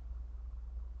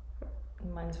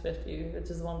mine's 50, which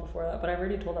is the one before that, but I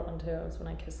already told that one too. It was when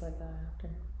I kissed that guy after.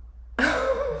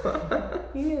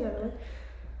 You knew that one.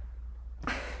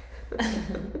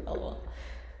 Oh well.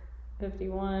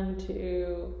 51,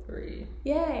 2, 3.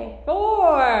 Yay.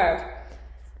 4.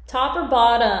 Top or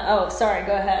bottom? Oh, sorry.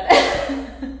 Go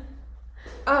ahead.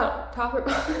 Oh, top or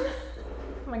bottom?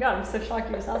 Oh my god, I'm so shocked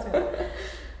you just asked me that.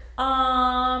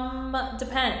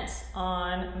 Depends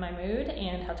on my mood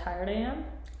and how tired I am.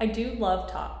 I do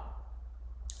love top.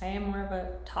 I am more of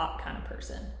a top kind of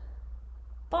person.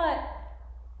 But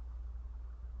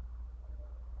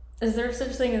is there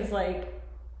such thing as like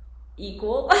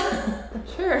equal?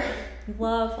 Sure.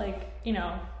 Love, like, you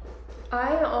know.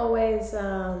 I always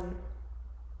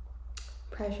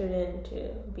pressured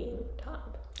into being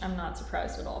top. I'm not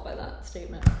surprised at all by that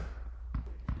statement.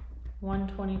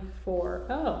 124.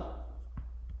 Oh.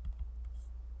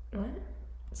 What?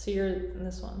 So you're in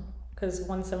this one. Because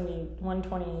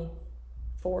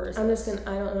 124 is... I don't know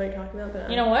what you're talking about, but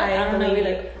You know what? I don't know believe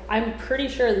either. you. I'm pretty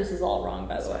sure this is all wrong,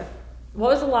 by the way.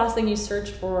 What was the last thing you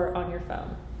searched for on your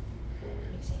phone?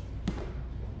 Let me see.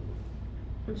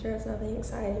 I'm sure it's nothing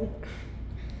exciting.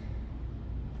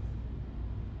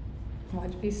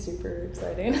 Why'd it be super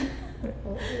exciting?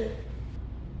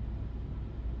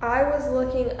 I was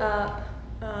looking up,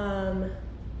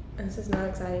 this is not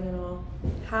exciting at all,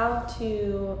 how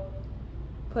to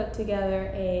put together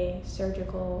a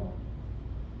surgical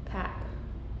pack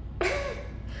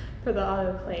for the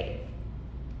autoclave.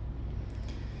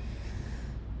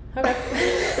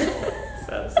 Okay.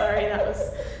 so sorry. That was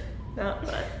not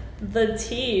fun. The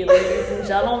tea, ladies and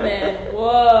gentlemen.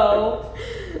 Whoa.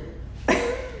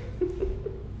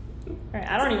 Alright,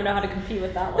 I don't even know how to compete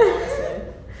with that one, honestly.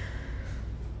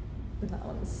 That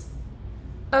one's...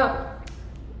 Oh.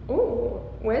 Ooh.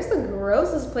 Where's the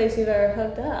grossest place you've ever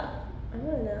hooked up? I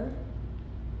don't know.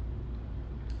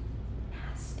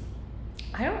 Nasty.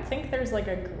 I don't think there's like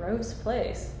a gross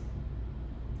place.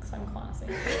 Because I'm classy.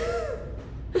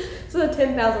 So the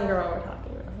 10,000 girl we're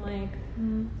talking about. Like,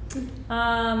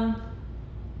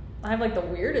 I have like the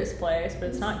weirdest place, but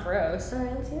it's not gross.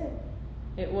 Alright, let's hear it.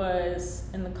 It was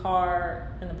in the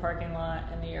car, in the parking lot,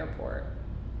 in the airport.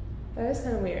 That is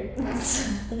kind of weird.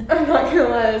 I'm not gonna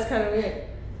lie, that's kind of weird. It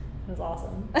was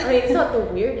awesome. I mean, it's not the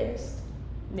weirdest.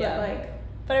 Yeah. But like,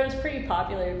 but it was a pretty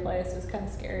populated place. It was kind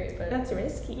of scary, but that's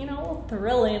risky. you know, a little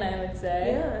thrilling, I would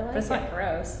say. Yeah, I like but it's it. not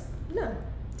gross. No.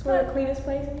 It's one of the cleanest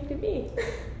places you could be.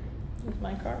 It's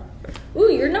my car.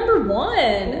 Ooh, you're number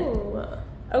 1. Ooh.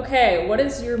 Okay, what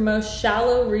is your most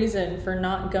shallow reason for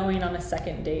not going on a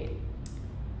second date?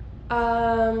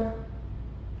 I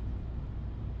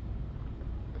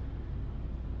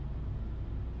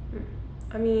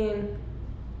mean,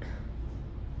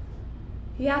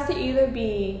 he has to either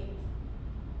be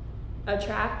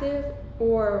attractive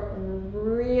or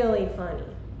really funny.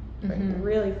 Like,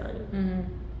 really funny.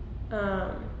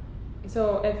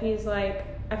 So if he's like,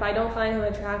 if I don't find him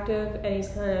attractive and he's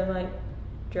kind of like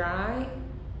dry, I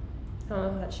don't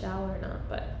know if that's shallow or not,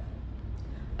 but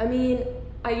I mean,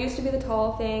 I used to be the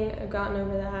tall thing. I've gotten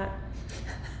over that.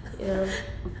 You know,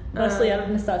 Mostly out of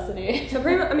necessity. so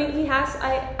pretty much, I mean, he has.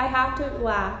 I have to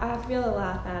laugh. I have to be able to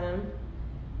laugh at him.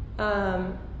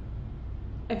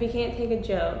 If he can't take a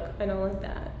joke, I don't like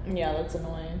that. Yeah, that's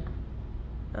annoying.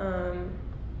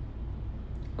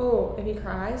 Oh, if he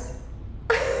cries.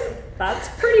 That's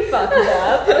pretty fucked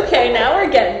up. Okay, now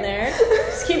we're getting there.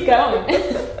 Just keep going.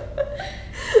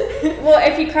 Well,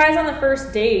 if he cries on the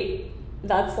first date,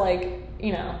 that's like,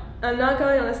 you know. I'm not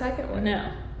going on the second one.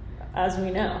 No. As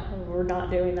we know, we're not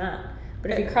doing that.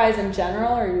 But if he cries in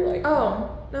general, are you like... Oh,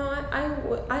 no,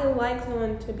 I like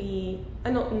someone to be...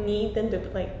 I don't need them to,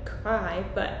 like, cry,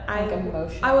 but Like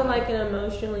I would like an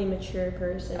emotionally mature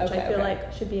person, which Okay, I feel okay.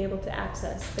 like should be able to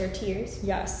access their tears.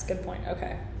 Yes, good point.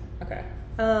 Okay.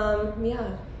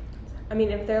 Yeah. I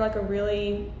mean, if they're like a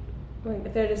really... Like,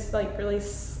 if they're just, like, really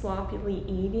sloppily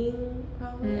eating,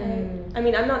 probably. I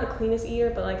mean, I'm not the cleanest eater,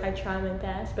 but, like, I try my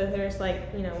best. But if there's, like,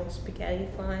 you know, spaghetti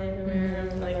flying everywhere, I'm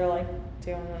Like like... they're like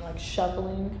doing like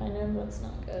shoveling kind of, that's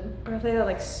not good. Or if they got,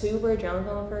 like, super drunk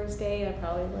on the first date, I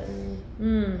probably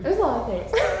wouldn't... There's a lot of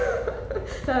things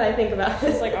now that I think about it.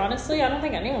 It's like, honestly, I don't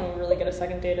think anyone would really get a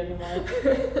second date anymore.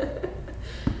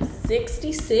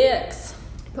 66.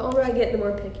 The older I get, the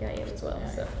more picky I am as well.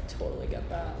 Yeah, So I totally get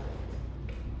that.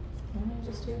 What did I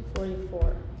just do?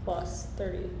 44 plus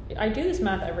 30. I do this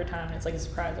math every time, and it's like a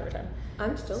surprise every time.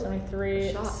 I'm still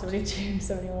 73, shocked. 72,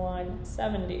 71,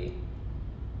 70.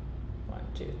 1,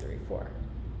 2, 3, 4.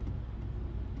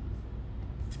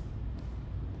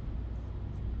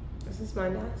 Is this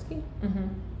mine to ask you? Mm-hmm.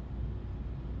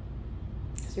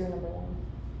 So you're number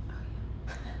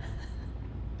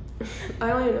 1. I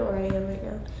don't even know where I am right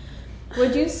now.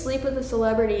 Would you sleep with a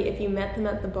celebrity if you met them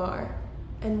at the bar?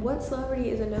 And what celebrity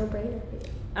is a no-brainer for you?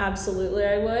 Absolutely,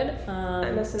 I would.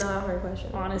 And that's not a hard question.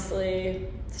 Honestly,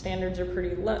 standards are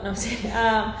pretty low. No, I'm saying,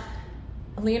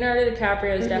 Leonardo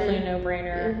DiCaprio is definitely a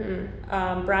no-brainer.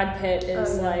 Brad Pitt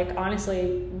is like,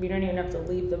 honestly, we don't even have to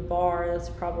leave the bar. That's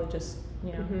probably just,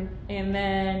 you know. And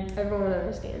then, Everyone would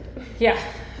understand. yeah,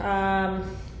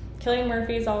 Cillian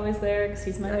Murphy's always there because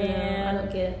he's my I know, man. I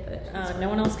don't get it, but it's No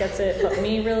one else gets it but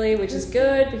me, really, which is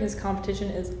good because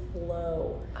competition is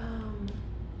low.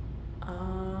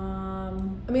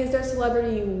 I mean, is there a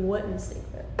celebrity you wouldn't sleep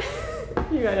with?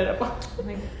 You got it up.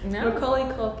 Like, no. Macaulay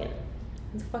Culkin,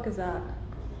 What the fuck is that?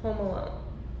 Home Alone.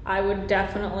 I would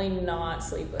definitely not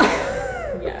sleep with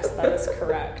him. Yes, that is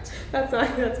correct. That's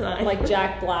mine. Like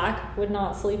Jack Black would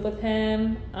not sleep with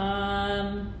him.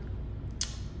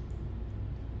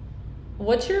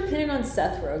 What's your opinion on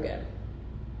Seth Rogen?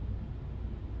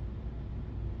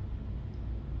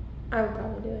 I would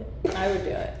probably do it. I would do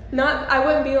it. I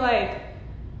wouldn't be like,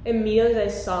 immediately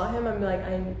as I saw him, I'd be like,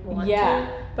 I want to.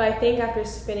 But I think after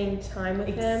spending time with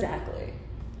him. Exactly.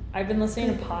 I've been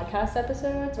listening to podcast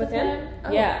episodes with him.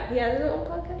 Oh, Yeah. He has his own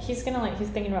podcast? He's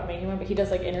thinking about making one, but he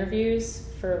does like interviews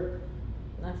for,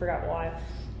 I forgot why.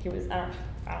 I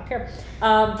don't care.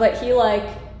 But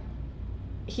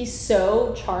he's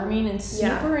so charming and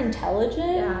super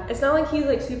intelligent. Yeah. It's not like he's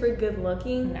like super good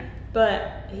looking,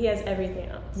 but he has everything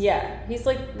else. Yeah. He's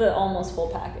like the almost full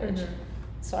package.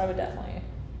 So I would definitely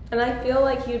And I feel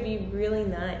like he would be really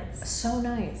nice. So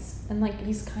nice. And like,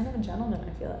 he's kind of a gentleman,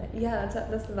 I feel like. Yeah,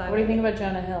 that's the vibe. What do you think about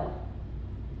Jonah Hill?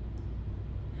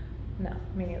 No,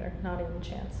 me neither. Not even a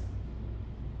chance.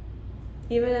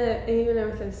 Even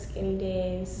with his skinny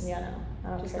days. Yeah, no. I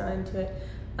don't Just care. not into it.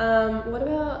 What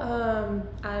about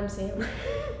Adam Sandler?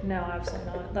 No,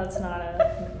 absolutely not. That's not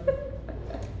a...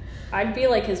 I'd be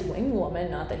like his wing woman,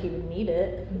 not that he would need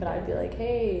it, but I'd be like,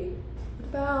 hey. What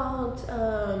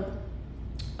about,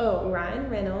 Ryan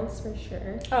Reynolds for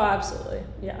sure. Oh, absolutely.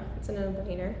 Yeah. It's a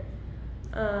no-brainer.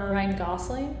 Ryan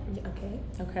Gosling? Yeah, okay.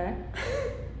 Okay.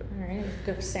 All right.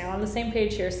 Good. Stay on the same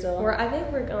page here still. I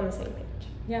think we're on the same page.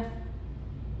 Yeah.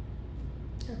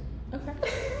 Okay.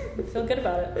 I feel good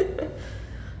about it.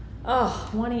 Oh,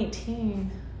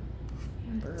 118.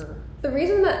 Amber. The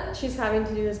reason that she's having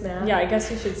to do this math Yeah, I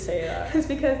guess you should say that. is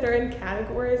because they're in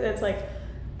categories, and it's like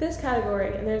this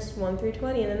category, and there's 1 through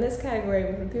 20, and then this category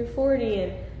 1 through 40,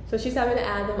 and so she's having to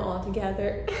add them all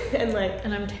together, and like.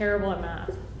 And I'm terrible at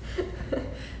math.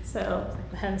 So.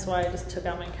 Hence why I just took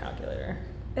out my calculator.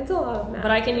 It's a lot of math.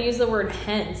 But I can use the word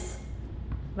hence.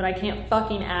 But I can't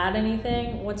fucking add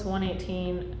anything. What's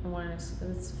 118?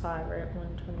 It's 5, right?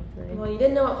 123. Well, you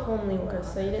didn't know what homely was,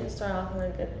 so you didn't start off on a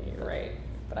good. You're right.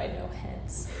 But I know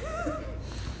hence.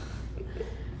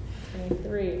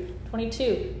 23,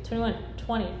 22, 21,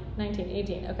 20, 19,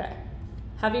 18. Okay.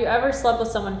 Have you ever slept with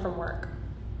someone from work?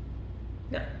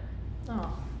 No.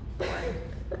 Oh, boring.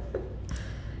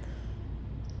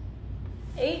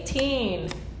 18.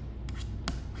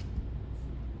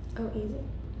 Oh, easy.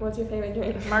 What's your favorite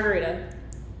drink? Margarita.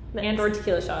 Nice. And or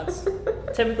tequila shots.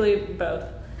 Typically both.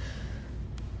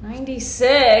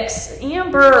 96.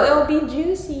 Amber. It'll be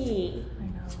juicy. I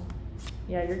know.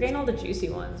 Yeah, you're getting all the juicy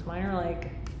ones. Mine are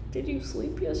like, did you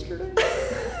sleep yesterday?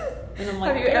 And I'm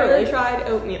like, have you barely. ever tried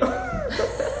oatmeal?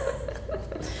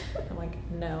 I'm like,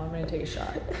 no, I'm gonna take a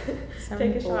shot.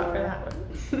 Take a shot for that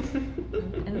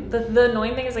one. And the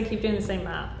annoying thing is I keep doing the same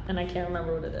math and I can't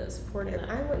remember what it is. 49.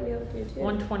 I wouldn't be able to do too.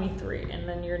 123, and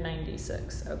then you're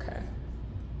 96. Okay.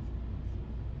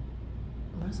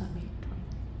 What does that mean? 20.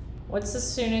 What's the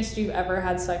soonest you've ever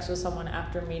had sex with someone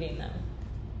after meeting them?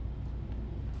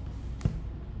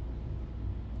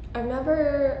 I've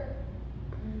never.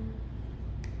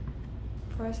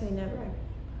 Before I say never,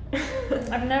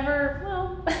 I've never,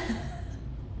 well.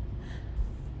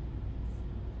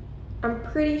 I'm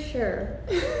pretty sure.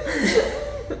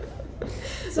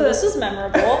 So this is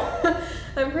memorable.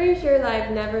 I'm pretty sure that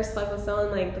I've never slept with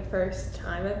someone like the first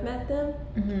time I've met them.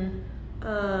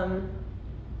 Mm-hmm.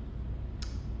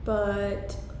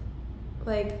 But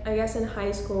like I guess in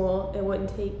high school it wouldn't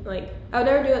take like I would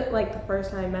never do it like the first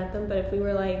time I met them, but if we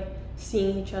were like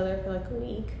seeing each other for like a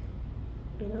week,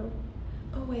 you know.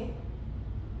 Oh wait.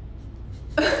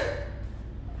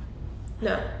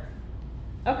 No.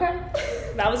 Okay.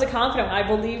 That was a confident one. I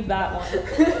believe that one.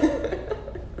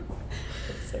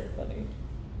 That's so funny.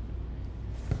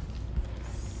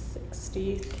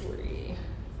 63.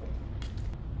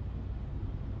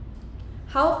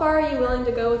 How far are you willing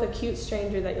to go with a cute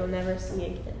stranger that you'll never see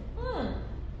again? Hmm.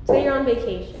 Say you're on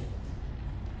vacation.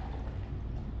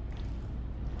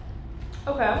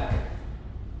 Okay.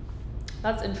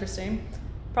 That's interesting.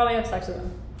 Probably have sex with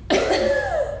them.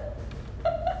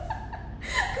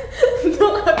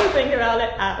 Don't have to think about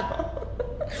it at all.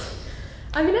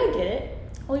 I mean, I get it.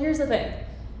 Well, here's the thing.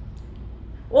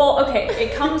 Well, okay,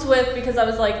 it comes with, because I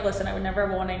was like, listen, I would never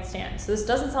have a one-night stand. So this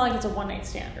doesn't sound like it's a one-night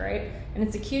stand, right? And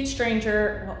it's a cute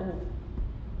stranger.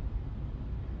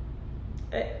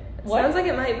 It What? sounds like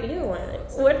it might be a one-night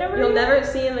stand. Would never You'll be- never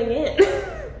see him again.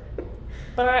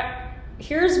 But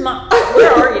here's my,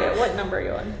 where are you? What number are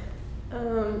you on?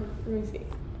 Let me see.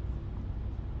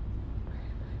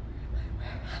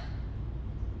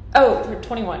 Oh,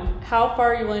 21. How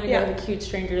far are you willing to Yeah. go with a cute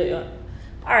stranger that you want?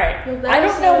 All right. You'll never I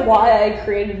don't see know them why again. I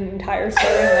created an entire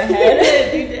story in my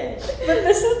head. You did. But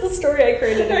this is the story I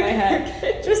created in my head.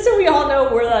 Okay. Just so we all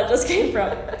know where that just came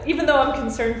from. Even though I'm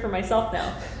concerned for myself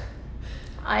now.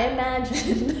 I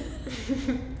imagined.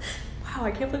 Wow,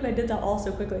 I can't believe I did that all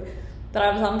so quickly. That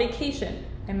I was on vacation.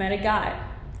 I met a guy.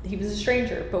 He was a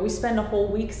stranger, but we spent a whole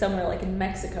week somewhere like in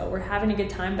Mexico. We're having a good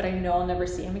time, but I know I'll never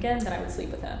see him again. Then I would sleep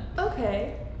with him.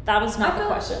 Okay. That was not I the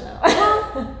felt- question, though.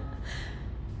 Well,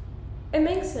 it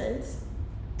makes sense.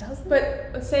 Doesn't?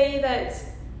 But say that it's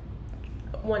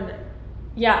one night.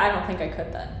 Yeah, I don't think I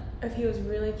could then. If he was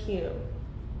really cute.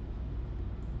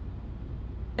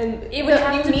 And It would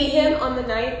have you to meet be- him on the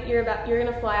night you're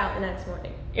gonna fly out the next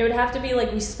morning. It would have to be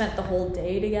like we spent the whole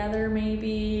day together,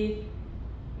 maybe.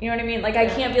 You know what I mean? Like I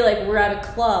Yeah. can't be like we're at a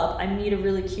club, I meet a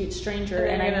really cute stranger,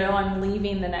 And and then I you're know gonna- I'm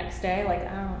leaving the next day. Like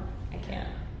I can't.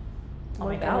 Oh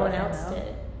my like God, everyone I don't else know.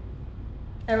 did.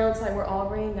 Everyone's like, we're all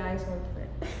bringing guys home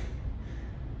tonight.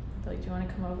 They're like, do you want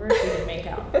to come over so we can make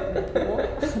out in the pool?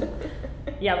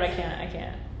 Yeah, but I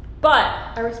can't. But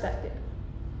I respect it.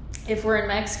 if we're in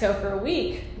Mexico for a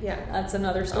week, Yeah. that's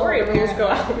another story. We'll just go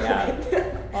out.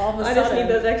 Yeah. All of a I sudden. just need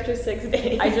those extra 6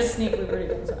 days. I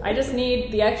just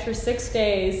need the extra 6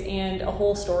 days and a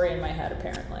whole story in my head,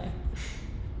 apparently.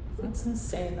 That's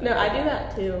insane. No, I do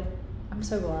that too. I'm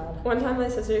so glad. One time my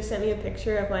sister sent me a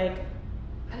picture of like,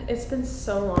 it's been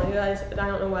so long ago, I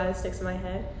don't know why it sticks in my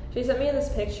head. She sent me this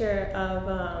picture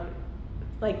of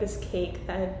like this cake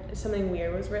that had something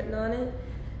weird was written on it.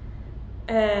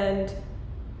 And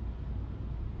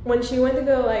when she went to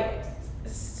go like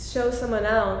show someone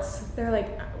else, they're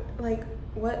like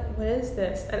what is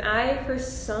this? And I, for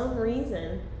some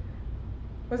reason,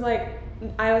 was like,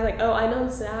 oh, I know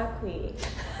exactly.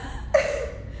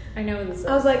 I know this is.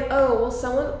 I was like, oh, well,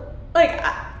 someone, like,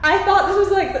 I thought this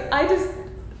was like, I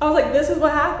was like, this is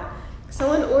what happened.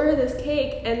 Someone ordered this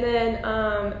cake, and then,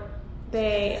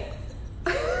 they...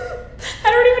 I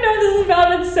don't even know what this is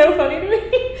about. It's so funny to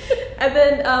me. And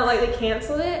then, like, they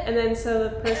canceled it, and then so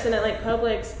the person at, like,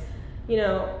 Publix, you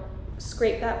know,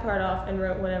 scraped that part off and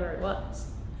wrote whatever it was.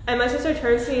 And my sister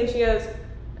turns to me, and she goes,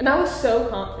 and I was so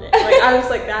confident. Like, I was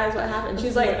like, that is what happened.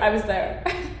 She's like... I was there.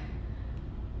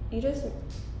 You just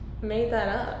made that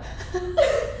up. And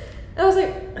I was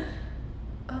like,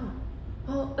 oh,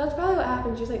 well, that's probably what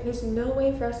happened. She's like, there's no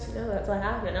way for us to know that's what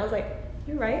happened. And I was like,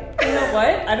 you're right. You know what?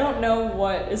 I don't know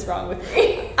what is wrong with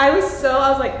me. I was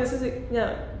like, this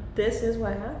is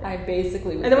what happened. I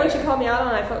basically was And then when there. she called me out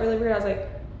on it, I felt really weird. I was like,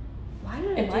 why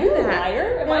did I Am I do a that?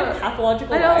 liar? Am Yeah. I a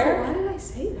pathological I know, I was liar? like, why did I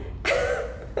say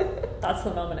that? That's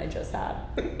the moment I just had.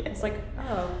 It's like,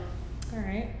 oh, all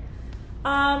right.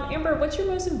 Amber, what's your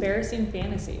most embarrassing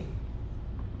fantasy?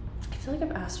 I feel like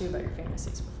I've asked you about your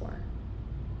fantasies before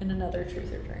in another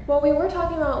Truth or Drink. Well, we were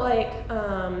talking about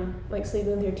like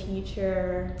sleeping with your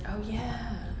teacher. Oh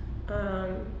yeah.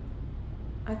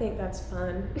 I think that's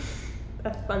fun.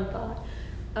 That's a fun thought.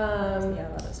 Yeah,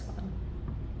 that is fun.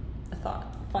 A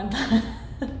thought. Fun thought.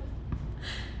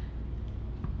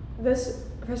 This,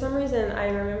 for some reason, I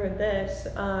remember this.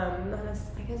 I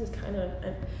guess it's kind of.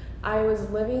 I was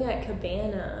living at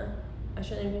Cabana. I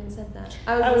shouldn't have even said that.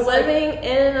 I was living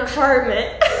in an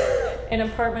apartment. In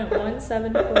apartment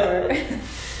 174.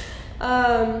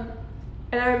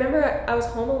 And I remember I was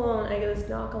home alone. I get this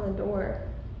knock on the door,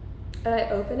 and I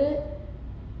open it,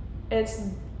 and it's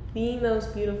the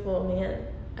most beautiful man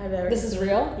I've ever This seen. is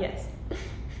real? Yes.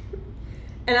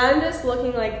 And I'm just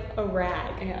looking like a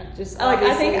rag. Yeah, just Like,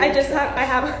 I think obviously I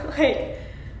have like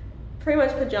pretty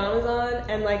much pajamas on,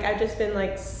 and like I've just been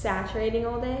like saturating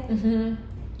all day. Mm-hmm.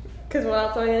 Cause what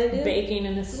else am I gonna do? Baking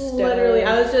in the stove. Literally,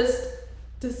 I was just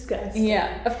disgusted.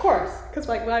 Yeah, of course. Cause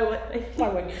like why would Why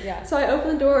wouldn't you? Yeah. So I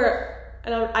open the door,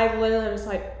 and I literally am just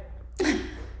like, and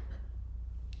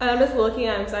I'm just looking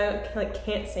at him because I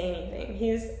can't say anything.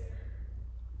 He's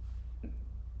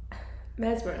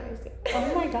mesmerizing.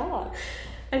 Oh my god.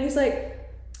 And he's like,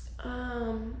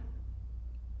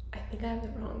 I think I have the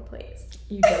wrong place.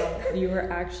 You don't. You were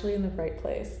actually in the right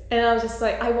place. And I was just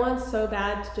like, I want so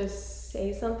bad to just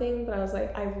say something, but I was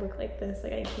like, I look like this,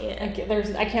 like I can't. I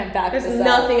can't back There's this up.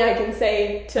 nothing I can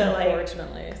say to like,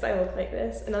 Unfortunately. because I look like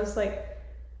this. And I was like,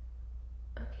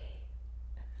 okay.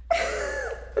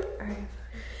 Alright.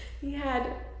 He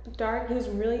was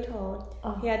really tall.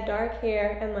 Oh. He had dark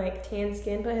hair and like tan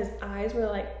skin, but his eyes were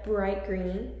like bright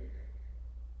green.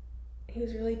 He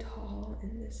was really tall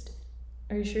and just.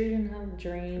 Are you sure you didn't have a It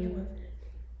dream? wasn't.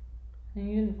 And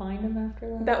you didn't find him after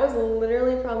that? That was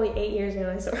literally probably 8 years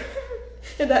ago. So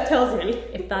if that tells me.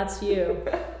 If that's you,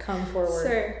 come forward.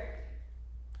 Sir,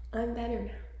 I'm better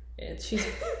now.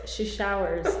 She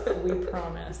showers, we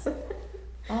promise.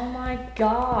 Oh my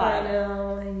god.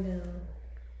 I know.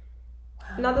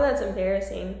 Wow. Not that that's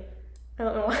embarrassing. I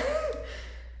don't know why.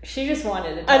 She just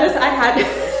wanted to I had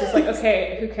to. She's like,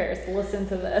 okay, who cares? Listen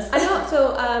to this. I know.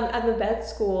 So at the vet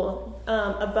school,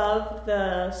 above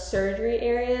the surgery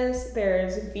areas,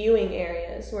 there's viewing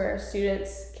areas where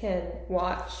students can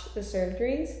watch the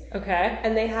surgeries. Okay.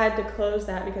 And they had to close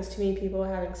that because too many people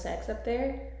were having sex up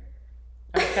there.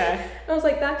 Okay. I was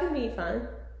like, that could be fun.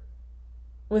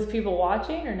 With people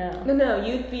watching or no? No,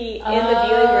 you'd be in the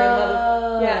viewing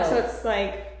room. Yeah, so it's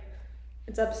like,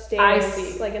 it's upstairs. I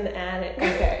see. Like in the attic.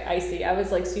 Okay, I see. I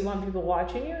was like, so you want people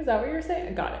watching you? Is that what you're saying?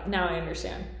 I got it. Now I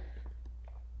understand.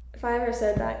 If I ever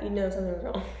said that, you'd know something was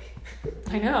wrong.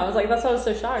 I know. I was like, that's why I was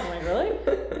so shocked. I'm like, really?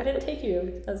 I didn't take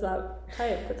you as that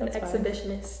type, but that's An fine.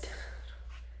 exhibitionist.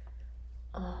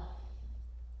 Oh.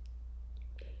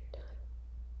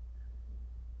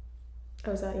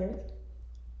 Oh, is that yours?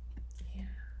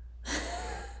 Yeah.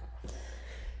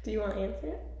 Do you want to answer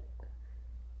it?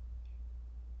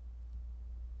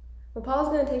 Well, Paul's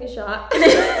gonna take a shot.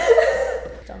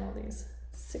 Done all these.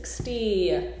 60.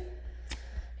 Here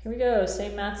we go.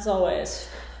 Same math as always.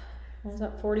 What was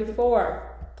that? 44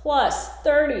 plus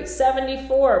 30,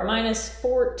 74 minus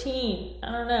 14.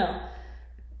 I don't know.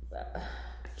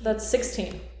 That's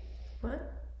 16. What?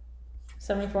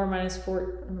 74 minus 4.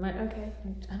 Okay.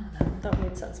 I don't know. That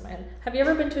made sense in my head. Have you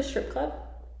ever been to a strip club?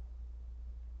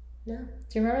 No.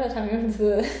 Do you remember that time we went to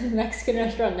the Mexican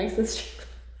restaurant next to the strip club?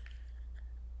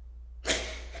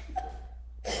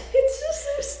 It's just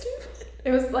so stupid.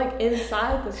 It was like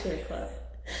inside the strip club.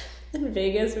 In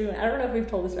Vegas, we went. I don't know if we've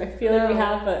told this story. I feel like we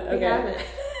have, but okay. We haven't.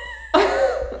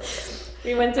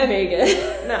 We went to Vegas.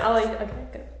 No, I'll like. Okay,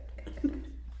 good.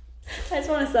 I just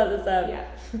want to set this up. Yeah.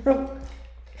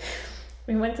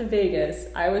 We went to Vegas.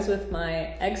 I was with my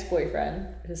ex-boyfriend,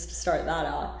 just to start that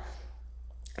off.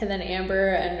 And then Amber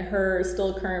and her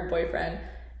still current boyfriend.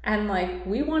 And like,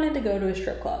 we wanted to go to a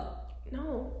strip club.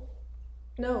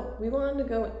 No, we wanted to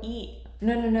go eat.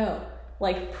 No.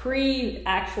 Like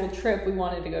pre-actual trip, we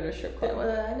wanted to go to a strip club.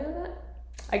 Did I know that?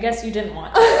 I guess you didn't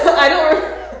want to. I don't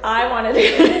remember. I wanted to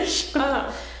go to a strip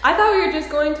club. I thought we were just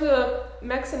going to a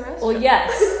Mexican restaurant. Well,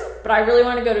 yes. But I really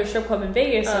want to go to a strip club in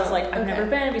Vegas. So I was like, I've okay. never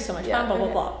been. It'd be so much fun, blah,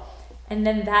 blah, blah. And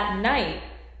then that night,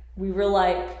 we were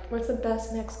like, what's the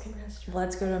best Mexican restaurant?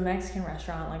 Let's go to a Mexican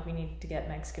restaurant. Like, we need to get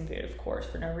Mexican food, of course,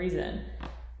 for no reason.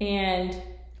 And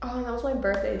oh, that was my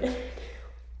birthday dinner.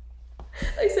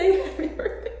 I sang happy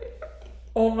birthday.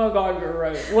 Oh my God, you're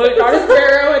right. What?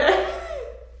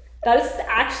 That is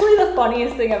actually the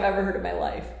funniest thing I've ever heard in my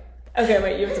life. Okay,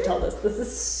 wait, you have to tell this. This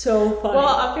is so funny.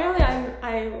 Well, apparently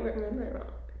I remember it wrong.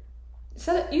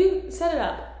 You set it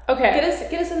up. Okay.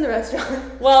 Get us in the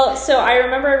restaurant. Well, so I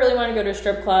remember I really wanted to go to a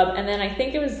strip club, and then I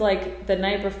think it was like the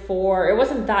night before. It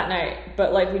wasn't that night,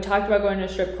 but like we talked about going to a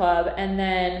strip club, and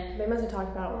then they must have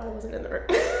talked about it while I wasn't in the room.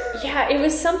 Yeah, it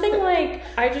was something like,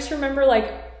 I just remember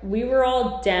like we were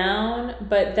all down,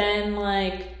 but then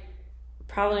like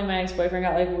probably my ex-boyfriend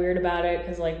got like weird about it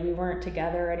because like we weren't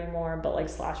together anymore, but like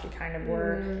 / we kind of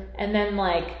were. And then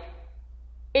like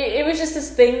it was just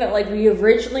this thing that like we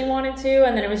originally wanted to,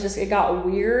 and then it got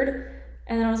weird,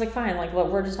 and then I was like, fine, like look,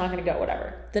 we're just not gonna go,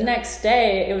 whatever. The next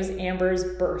day it was Amber's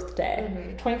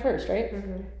birthday. 21st, right?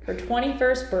 Her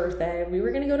 21st birthday. We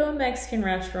were gonna go to a Mexican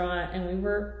restaurant, and we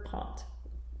were pumped.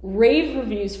 Rave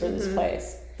reviews for this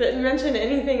place. Didn't mention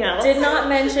anything else. Did not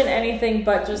mention anything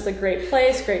but just a great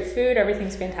place, great food,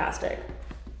 everything's fantastic.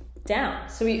 Down.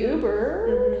 So we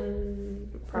Uber.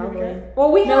 Probably.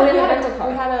 Well, we had a rental car.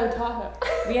 We had a Tahoe.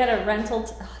 We had a rental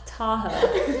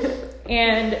Tahoe.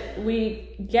 And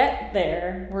we get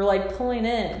there, we're like pulling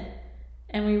in,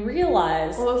 and we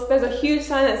realize... Well, there's a huge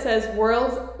sign that says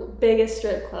world's biggest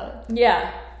strip club.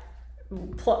 Yeah.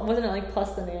 Wasn't it like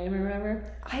plus the name or whatever?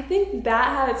 I think that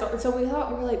had its own... So we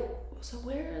were like, so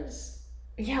where is...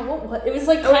 Yeah, what? It was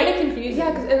like kind of confusing.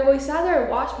 Yeah, and we sat there and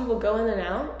watched people go in and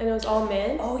out, and it was all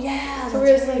men. Oh yeah. So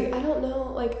we were just like, I don't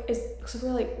know, like, so we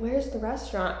were like, where's the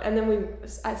restaurant? And then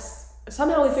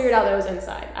somehow we figured out that it was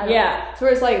inside. I don't know. So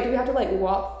we're just like, do we have to like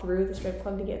walk through the strip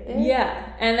club to get there?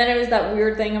 Yeah, and then it was that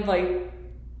weird thing of like,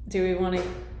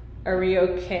 are we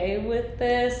okay with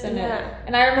this? And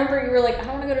and I remember you were like, I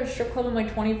don't want to go to a strip club on my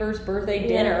 21st birthday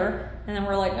dinner. And then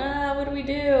we're like, what do we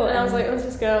do? And I was like, let's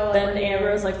just go. Then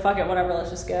Amber was like, fuck it, whatever,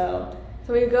 let's just go.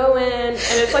 So we go in, and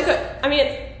it's like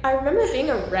I remember it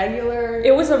being a regular...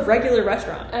 It was a regular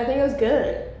restaurant. I think it was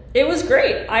good. It was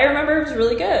great. I remember it was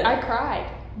really good. I cried.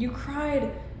 You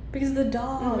cried because of the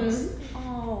dogs.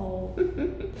 Oh.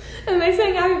 And they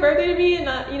sang happy birthday to me,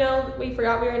 and we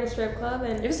forgot we were in a strip club,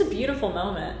 and it was a beautiful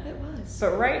moment. It was.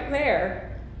 But right there,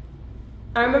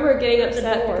 I remember getting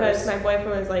upset because my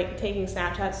boyfriend was like taking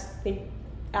Snapchats,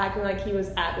 acting like he was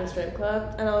at the strip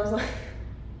club, and I was like,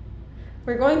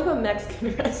 we're going to a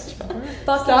Mexican restaurant.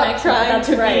 Stop trying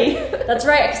to be. That's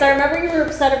right, because I remember you were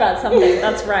upset about something.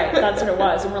 That's right, that's what it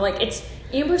was. And we're like, it's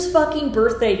Amber's fucking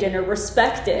birthday dinner,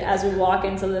 respect it, as we walk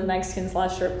into the Mexican /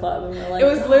 strip club. And we're like, it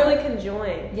was literally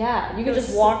conjoined. Yeah, you could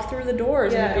just walk through the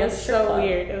doors and be at the strip club.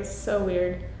 It was so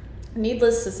weird.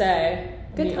 Needless to say,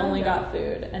 we only though. got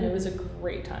food, and it was a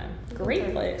great time.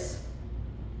 Great place.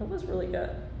 It was really good.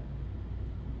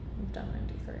 We've done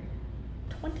 93.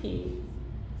 20.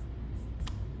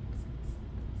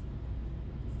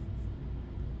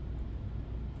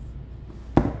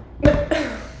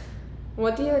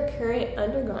 What do your current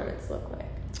undergarments look like?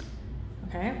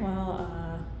 Okay,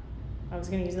 well, I was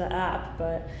going to use the app,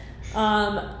 but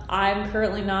I'm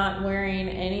currently not wearing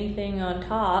anything on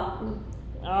top,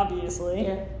 obviously.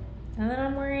 Yeah. And then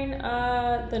I'm wearing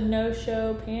the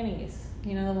no-show panties.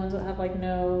 You know, the ones that have like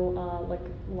no like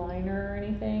liner or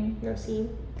anything. No seam.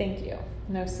 Thank you.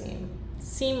 No seam.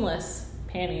 Seamless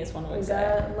panties, one would say.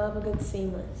 Gotta love a good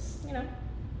seamless. You know,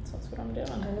 so that's what I'm doing.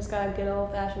 I just got a good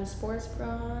old fashioned sports bra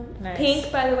on. Nice.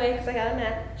 Pink, by the way, because I got a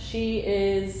match. She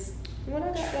is What I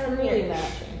got down truly here?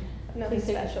 matching. Nothing Please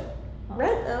take- special. Oh.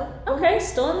 Red though. Okay,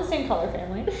 still in the same color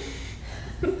family. I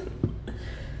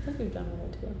think we've done one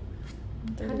or two.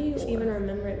 How do you 34. even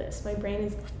remember this? My brain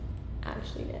is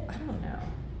actually dead. I don't know.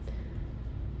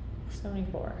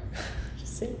 74.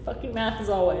 Just same fucking math as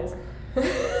always.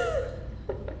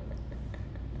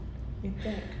 You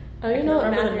think? I don't even can know what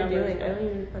remember math the you're numbers, doing. I don't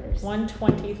even understand.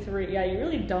 123. Yeah, you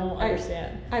really don't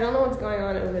understand. I don't know what's going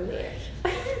on over there.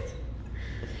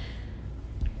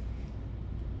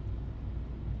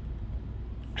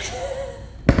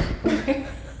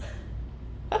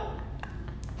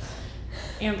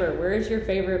 Amber, where is your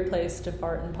favorite place to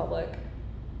fart in public?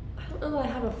 I don't know that I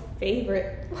have a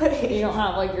favorite place. You don't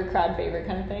have like your crowd favorite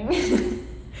kind of thing?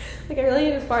 Like, I really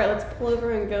need to fart. Let's pull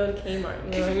over and go to Kmart.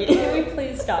 You know what I mean? Can we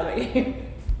please stop it?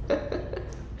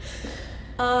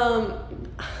 I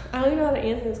don't even know how to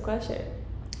answer this question.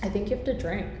 I think you have to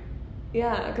drink.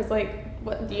 Yeah, because, like,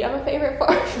 what, do you have a favorite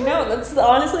fart? No, that's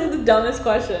honestly the dumbest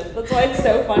question. That's why it's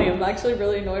so funny. I'm actually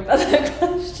really annoyed by that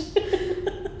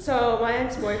question. So, my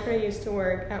ex-boyfriend used to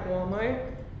work at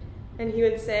Walmart, and he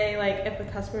would say, like, if a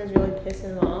customer is really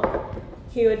pissing him off,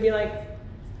 he would be like,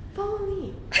 follow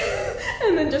me.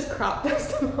 And then just crop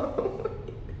dust him all.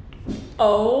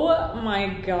 Oh my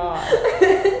god.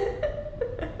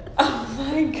 Oh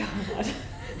my god.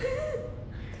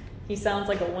 He sounds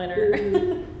like a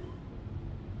winner.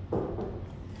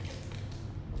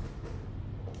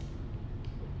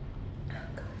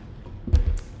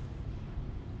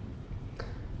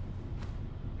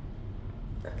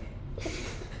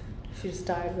 She just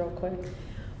died real quick.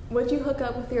 Would you hook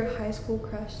up with your high school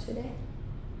crush today?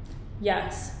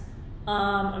 Yes.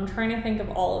 I'm trying to think of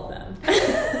all of them.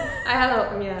 I had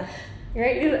a, yeah.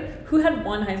 Right? Who had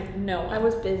one high school? No. I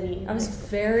was busy. I was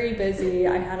very busy.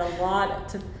 I had a lot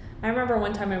to. I remember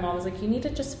one time my mom was like, "You need to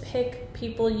just pick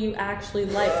people you actually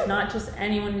like, not just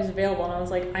anyone who's available." And I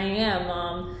was like, "I am,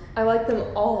 Mom. I like them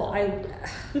all.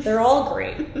 They're all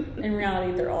great. In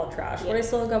reality, they're all trash. Would I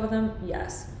still hook up with them?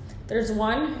 Yes. There's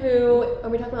one who Are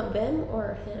we talking about them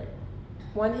or him?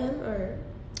 One him or?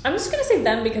 I'm just gonna say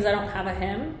them because I don't have a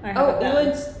him. I have a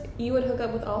them. you would hook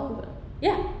up with all of them.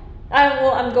 Yeah.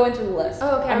 I'm going through the list.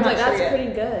 Oh, okay. I'm I'm like, not sure that's yet.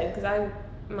 pretty good because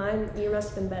you must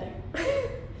have been better.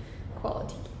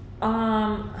 Quality.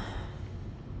 Well,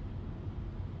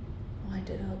 I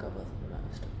did hook up with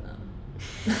most of them.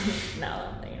 Now that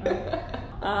I'm thinking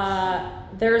about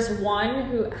it. There's one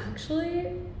who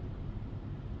actually,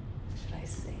 should I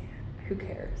say it? Who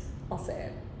cares? I'll say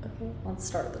it. Okay. Let's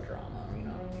start the drama. You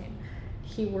know what I mean?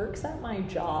 He works at my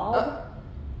job.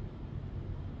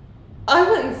 I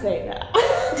wouldn't say that.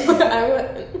 I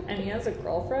wouldn't. And he has a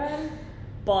girlfriend,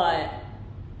 but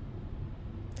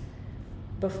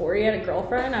before he had a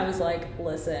girlfriend, I was like,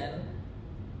 listen.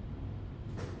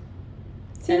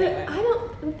 See, Anyway.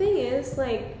 the thing is,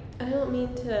 like, I don't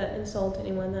mean to insult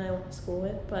anyone that I went to school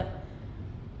with, but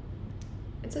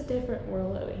it's a different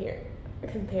world over here.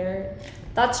 Compare.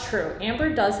 That's true.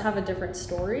 Amber does have a different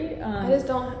story. I just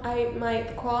don't,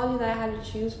 the quality that I had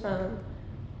to choose from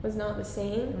was not the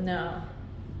same. No.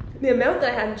 The amount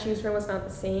that I had to choose from was not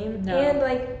the same. No. And,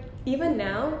 like, even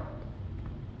now,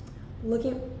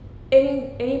 looking,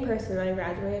 any person that I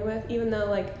graduated with, even though,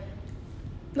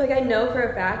 like I know for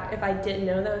a fact, if I didn't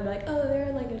know them, I'd be like, oh,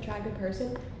 they're, like, an attractive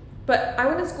person. But I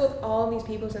went to school with all of these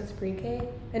people since pre-K,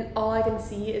 and all I can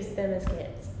see is them as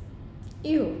kids.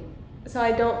 Ew. So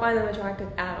I don't find them attractive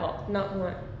at all. Not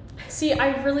one. See,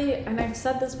 I really, and I've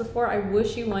said this before, I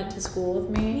wish you went to school with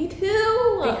me. Me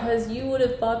too! Because you would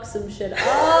have fucked some shit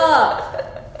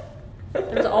up.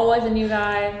 There's always a new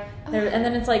guy. And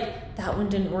then it's like, that one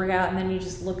didn't work out. And then you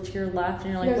just look to your left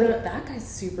and you're like, wait, that guy's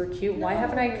super cute. Why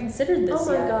haven't I considered this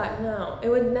yet? Oh my god, no. It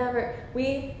would never.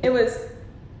 It was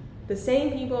the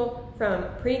same people from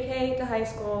pre-K to high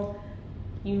school.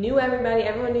 You knew everybody.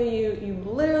 Everyone knew you. You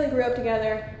literally grew up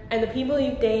together. And the people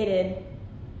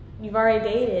you've already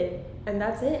dated. And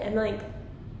that's it. And like,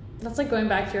 that's like going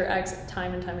back to your ex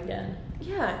time and time again.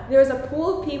 Yeah. There was a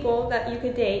pool of people that you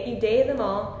could date. You dated them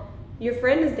all. Your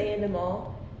friend has dated them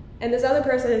all. And this other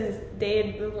person has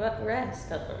dated the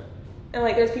rest of them. And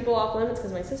like, there's people off limits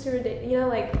because my sister dated,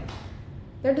 like,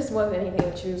 there just wasn't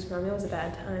anything to choose from. It was a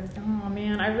bad time. Oh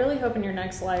man, I really hope in your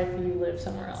next life you live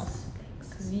somewhere else.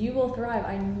 Because you will thrive.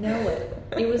 I know it.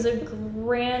 It was a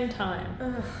grand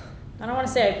time. I don't want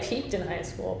to say I peaked in high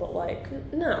school, but like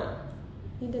No,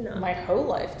 you did not. my whole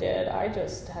life did. I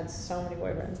just had so many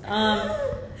boyfriends.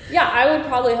 Yeah, I would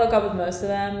probably hook up with most of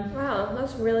them. Wow,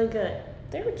 that's really good.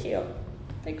 They were cute.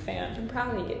 Big fan. I'm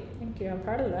proud of you. Thank you. I'm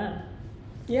proud of them.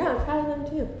 Yeah, I'm proud of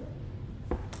them too.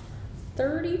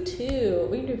 32.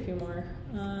 We can do a few more.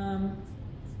 Thank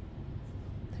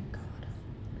God.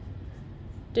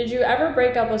 Did you ever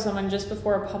break up with someone just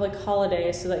before a public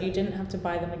holiday so that you didn't have to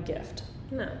buy them a gift?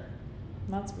 No.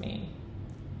 That's mean.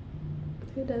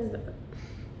 Who does that?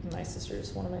 One of my sister's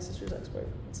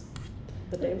ex-boyfriends.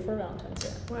 The day before Valentine's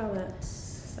Day. Wow, that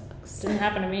sucks. Didn't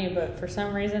happen to me, but for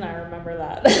some reason I remember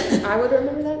that. I would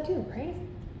remember that too. Right?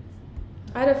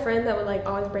 I had a friend that would like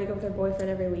always break up with her boyfriend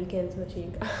every weekend so that she.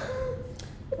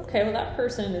 Okay, well that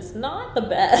person is not the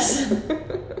best.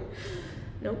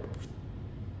 Nope.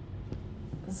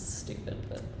 This is stupid,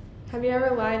 but Have you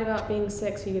ever lied about being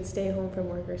sick so you could stay home from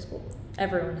work or school?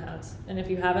 everyone has. And if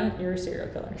you haven't, you're a serial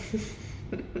killer.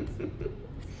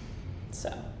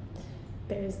 So,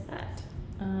 There's that.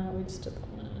 we just did that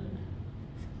one.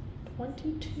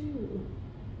 22.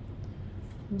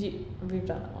 We've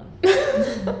done that one.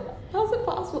 How's it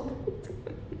possible?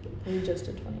 We just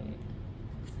did 28.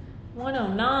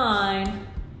 109.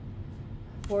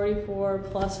 44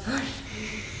 plus 40.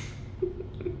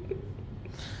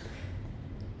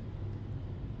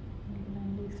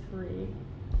 93.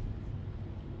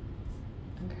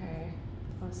 Okay.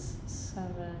 Plus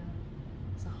 7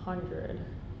 is 100.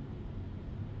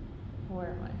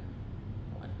 Where am I?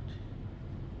 1.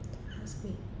 Ask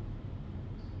me.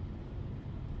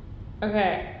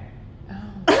 Okay. Oh,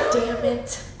 damn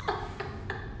it.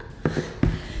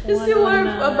 Just do one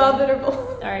 109. above it or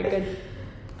below. Alright, good.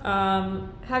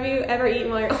 Have you ever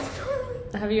eaten while you're on the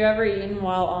toilet? Have you ever eaten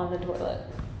while on the toilet?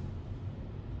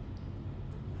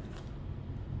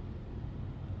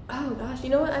 Oh gosh, you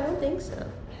know what? I don't think so.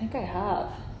 I think I have.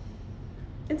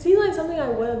 It seems like something I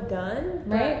would have done,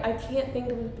 but Right. I can't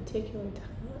think of a particular time.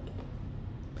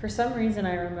 For some reason,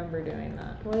 I remember doing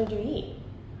that. What did you eat?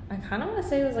 I kind of want to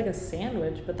say it was like a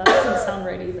sandwich, but that doesn't sound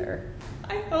right either.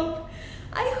 I hope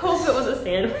it was a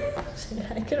sandwich.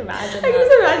 I can imagine I can that.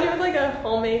 just imagine it was like a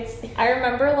homemade sandwich. I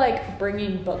remember like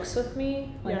bringing books with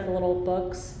me, like Yeah. the little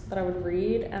books that I would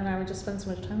read, and I would just spend so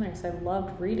much time there because I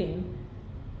loved reading.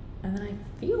 And then I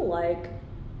feel like,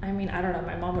 I mean, I don't know,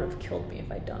 my mom would have killed me if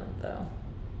I'd done it though.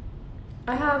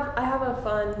 I have a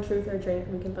fun truth or drink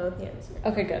we can both answer.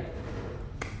 Okay, good.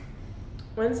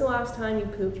 When's the last time you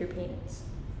pooped your pants?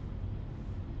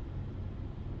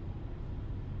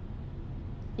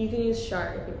 You can use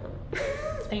shark if you want.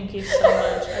 Thank you so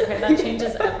much. Okay, that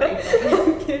changes everything.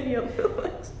 I'll give you a little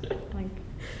extra. Like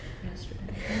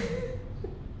yesterday.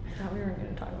 I thought we weren't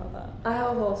going to talk about that. I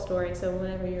have a whole story, so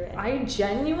whenever you're ready. I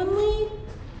genuinely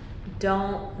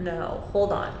don't know.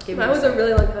 Hold on. Give me Mine was a second.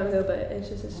 really long time ago, but it's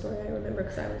just a story I remember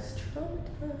because I was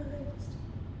traumatized.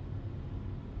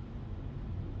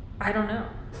 I don't know.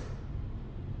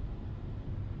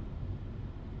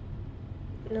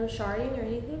 No sharding or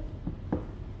anything?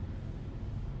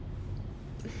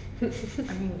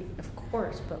 I mean, of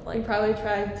course, but You like, probably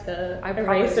tried to I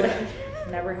erase probably it.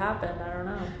 never happened. I don't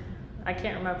know. I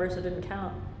can't remember, so it didn't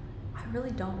count. I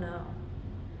really don't know.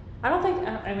 I don't think,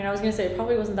 I mean, I was going to say it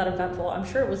probably wasn't that eventful. I'm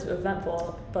sure it was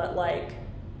eventful, but like,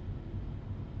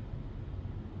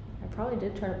 I probably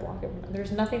did try to block it.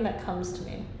 There's nothing that comes to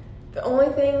me. The only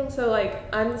thing, so like,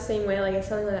 I'm the same way, like if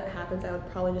something like that happens, I would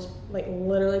probably just like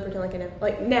literally pretend like it never,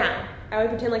 like now, I would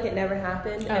pretend like it never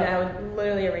happened and I would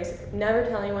literally erase it. Never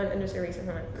tell anyone and just erase it from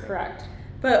my memory. Correct.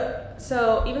 But,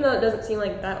 so even though it doesn't seem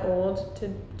like that old to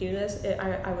do this,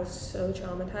 I was so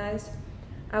traumatized.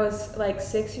 I was like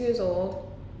 6 years old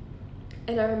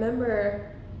and I remember,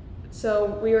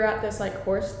 so we were at this like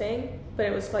horse thing, but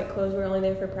it was like closed, we were only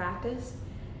there for practice.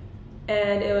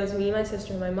 And it was me, my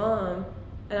sister, and my mom.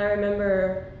 And I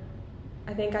remember,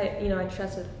 I think I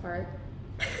trusted a fart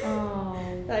Oh.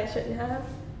 that I shouldn't have.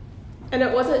 And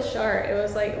it wasn't shark, it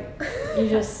was like, You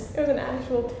just, it was an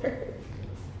actual turd.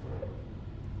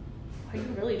 oh, you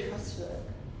really trusted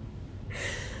it.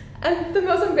 And the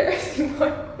most embarrassing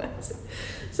part was,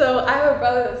 so I have a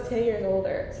brother that's 10 years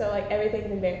older, so like everything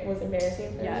was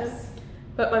embarrassing for him.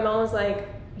 But my mom was like,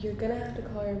 you're gonna have to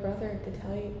call your brother to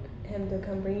tell him to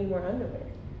come bring you more underwear.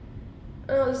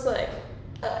 And I was like,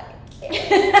 I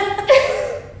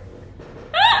can't.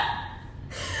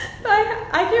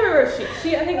 I can't remember if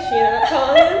she I think she ended up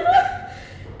calling him.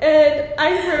 And I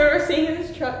remember seeing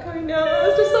his truck coming down. I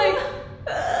was just like,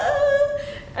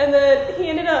 and then he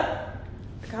ended up,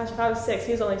 gosh, if I was 6,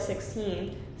 he was only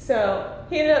 16. So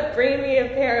he ended up bringing me a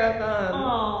pair of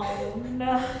Oh,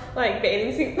 no. like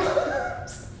bathing suit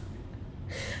bottoms.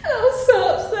 I was so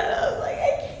upset. I was like,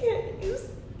 I can't use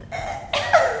that.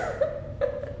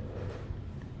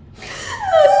 I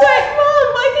was like, Mom,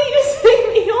 why can't you take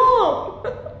me home?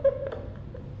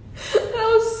 I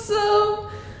was so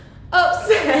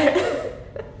upset.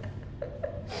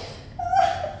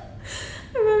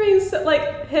 I remember being so,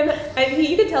 like, him, and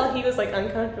you could tell he was, like,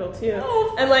 uncomfortable, too.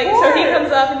 Oh, and, like, so he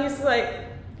comes up and he's like,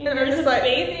 and I'm just like,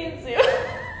 bathing suit.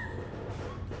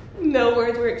 no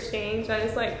words were exchanged. I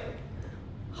just, like,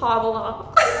 hobble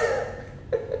off.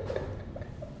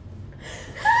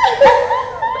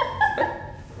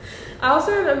 I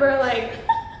also remember, like,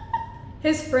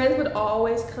 his friends would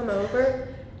always come over,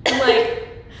 and, like,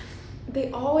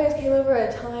 they always came over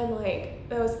at a time, like,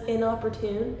 that was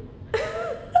inopportune.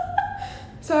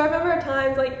 So I remember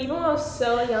times, like, even when I was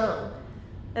so young,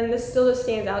 and this still just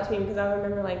stands out to me because I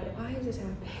remember, like, why is this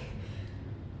happening?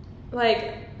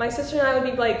 Like, my sister and I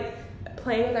would be, like,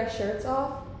 playing with our shirts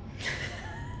off,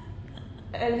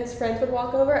 and his friends would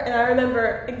walk over, and I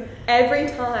remember every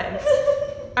time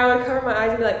I would cover my eyes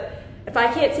and be like, if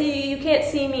I can't see you, you can't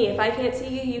see me. If I can't see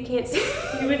you, you can't see me.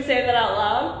 You would say that out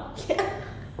loud? Yeah.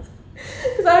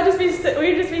 Because I would just be,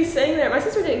 we would just be sitting there. My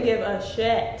sister didn't give a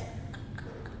shit.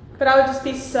 But I would just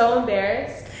be so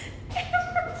embarrassed.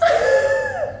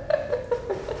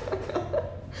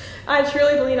 I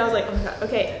truly believe I was like, oh my god,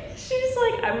 okay. She's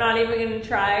like, I'm not even gonna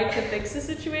try to fix the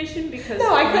situation because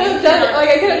No, I could have done it. Like,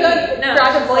 I could have done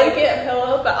grabbed a blanket, a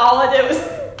pillow, but all I did was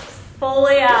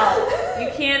fully out. You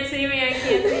can't see me, I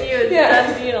can't see you. It's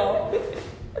done deal.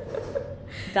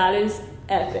 That is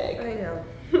epic. I know.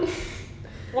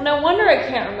 Well, no wonder I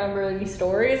can't remember any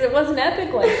stories. It wasn't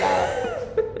epic like that.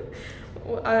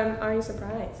 Well, are you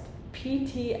surprised?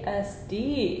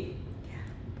 PTSD.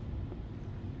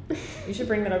 You should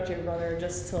bring that up to your brother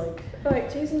just to like. Like,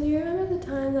 Jason, do you remember the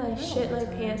time that I shit my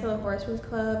pants at the Horseman's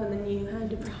Club and then you had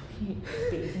to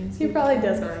He probably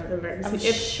doesn't remember. I'm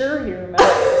sure he remembers.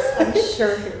 I'm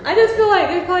sure he remembers. I just feel like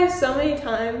there's probably so many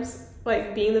times,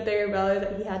 like, being the bigger brother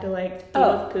that he had to, like,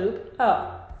 deal with poop.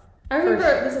 Oh. I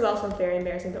remember, this is also very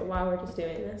embarrassing, but while we're just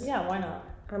doing this. Yeah, why not?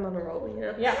 I'm on a roll, you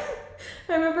know? Yeah.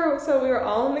 I remember, so we were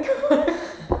all in the car.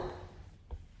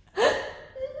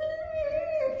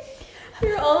 We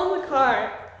were all in the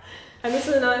car. And this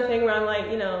is another thing where I'm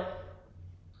like, you know,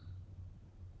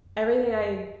 everything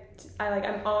I like,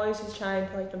 I'm always just trying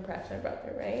to, like, impress my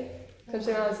brother, right?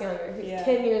 Especially when I was younger. He was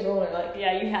 10 years older, like.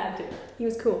 Yeah, you had to. He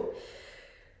was cool.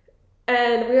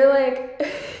 And we were like,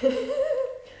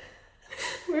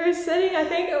 we were sitting, I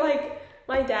think, like,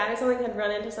 my dad or something had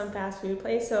run into some fast food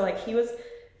place, so, like, he was,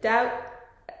 whoever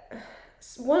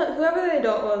the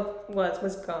adult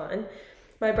was gone.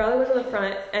 My brother was in the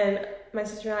front, and my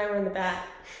sister and I were in the back.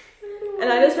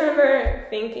 And I just remember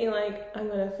thinking, like, I'm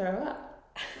gonna throw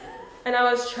up. And I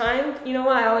was trying, you know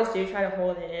what I always do, try to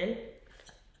hold it in.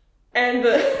 And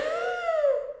the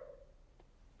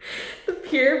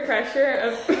peer pressure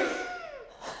of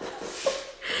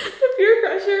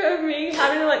me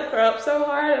having to, like, throw up so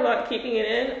hard and not keeping it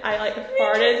in, I, like,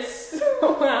 farted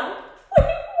so loud.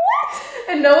 What?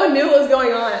 And no one knew what was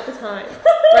going on at the time,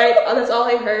 right? And that's all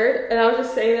I heard. And I was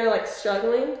just sitting there, like,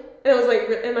 struggling. And it was like,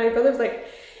 and my brother was like,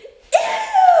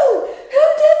 ew, who did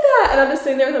that? And I'm just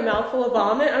sitting there with a mouthful of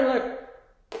vomit. I'm like,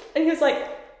 and he was like,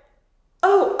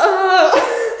 oh,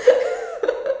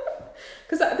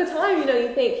 because at the time, you know,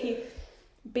 you think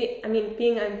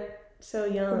being I'm so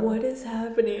young. What is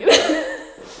happening? I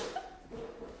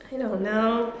don't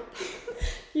know.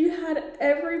 You had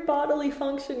every bodily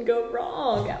function go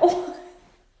wrong.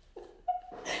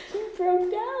 You broke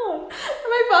down.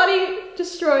 My body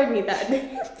destroyed me that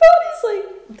day. Your body's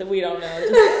like, we don't know,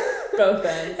 just both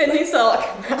ends. And he saw it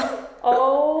come out.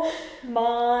 Oh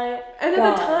my And God.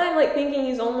 at the time, like, thinking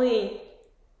he's only,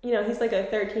 you know, he's like a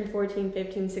 13, 14,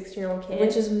 15, 16-year-old kid.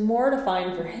 Which is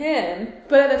mortifying for him.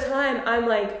 But at the time, I'm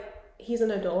like, he's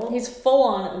an adult. He's full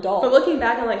on adult. But looking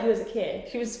back, I'm like, he was a kid.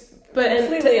 He was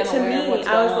completely unaware to of me, what's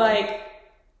I was going on. like,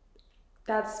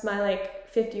 that's my,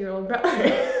 like, 50-year-old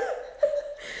brother.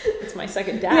 It's my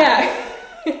second dad.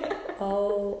 Yeah.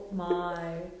 Oh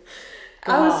my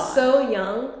God. I was so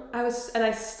young. And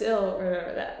I still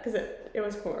remember that because it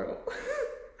was horrible.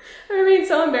 I remember being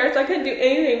so embarrassed. I couldn't do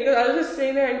anything because I was just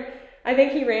sitting there, and I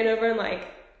think he ran over and, like,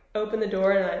 opened the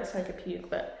door, and I just had to puke,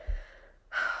 but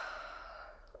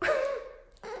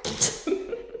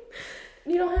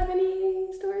you don't have any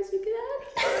stories you could add?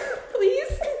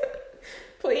 Please?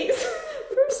 Please?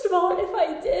 First of all, if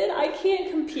I did, I can't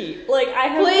compete. Like, I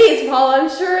have... Please, Paul, I'm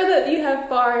sure that you have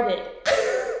farted.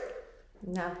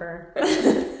 Never.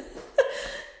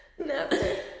 Never.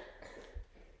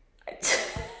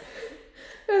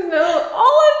 There's no...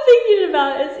 All I'm thinking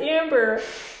about is Amber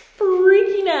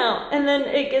freaking out, and then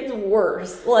it gets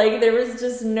worse. Like there was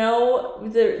just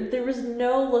there was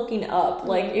no looking up.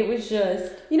 Like it was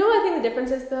just. You know what I think the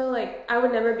difference is though? Like I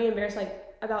would never be embarrassed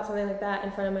about something like that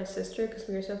in front of my sister because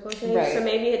we were so close. Right. So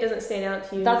maybe it doesn't stand out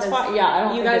to you. That's why. Yeah, I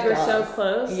don't. You think guys were so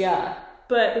close. Yeah.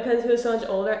 But because he was so much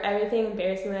older, everything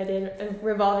embarrassing that I did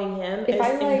revolving him is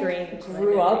ingrained.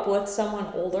 Grew up with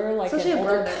someone older, like especially an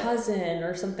older cousin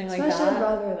or something like that. Especially a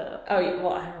brother, though. Oh,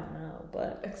 well, I don't know,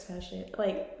 but especially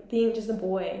like being just a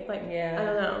boy, like yeah, I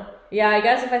don't know. Yeah, I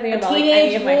guess if I think about like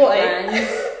any of my friends,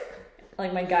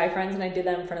 like my guy friends, and I did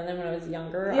that in front of them when I was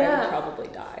younger, I would probably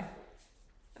die.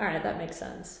 All right, that makes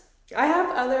sense. I have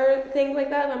other things like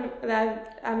that.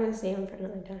 I'm gonna save them for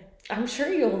another time. I'm sure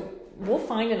we'll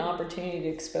find an opportunity to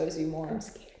expose you more. I'm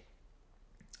scared.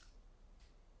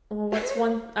 Well,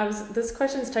 this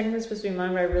question is technically supposed to be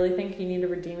mine, but I really think you need a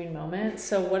redeeming moment.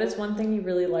 So what is one thing you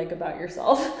really like about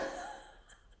yourself?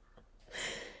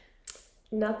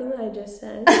 Nothing that I just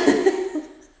said.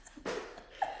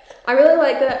 I really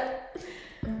like that.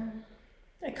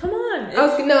 Come on. I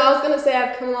was gonna say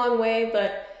I've come a long way,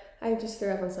 but I just threw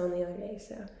up on someone the other day,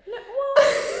 so. No, well,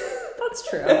 that's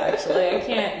true, actually. I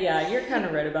can't, yeah, you're kind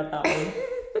of right about that one.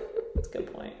 That's a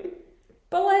good point.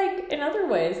 But, like, in other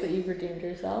ways that you've redeemed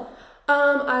yourself?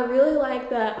 I really like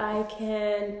that I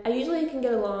usually can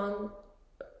get along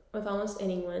with almost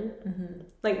anyone. Mm-hmm.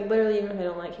 Like, literally, even if I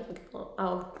don't like you,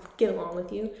 I'll get along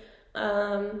with you.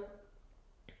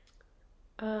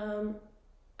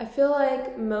 I feel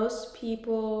like most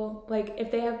people, like,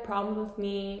 if they have problems with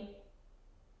me,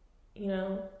 you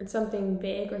know, it's something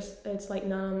big or it's like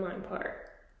not on my part.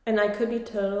 And I could be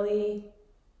totally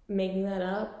making that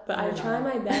up, but I try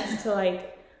my best to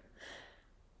like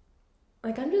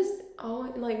I'm just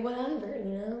always like whatever,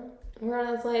 you know?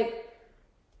 Whereas like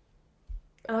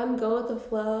I'm go with the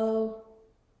flow.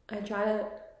 I'm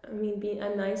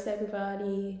nice to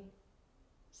everybody.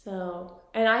 So,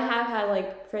 and I have had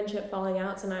like friendship falling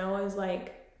outs, and I always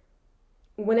like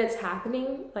when it's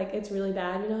happening, like it's really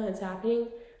bad, you know, it's happening.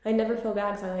 I never feel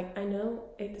bad because I know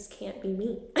this can't be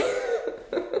me.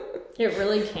 It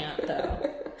really can't,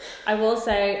 though. I will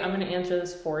say, I'm going to answer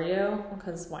this for you,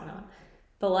 because why not?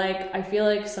 But, like, I feel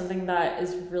like something that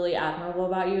is really admirable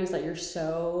about you is that you're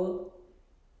so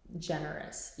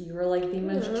generous. You were, like, the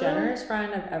most generous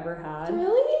friend I've ever had.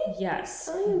 Really? Yes.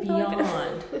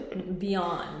 Beyond.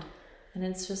 Beyond. And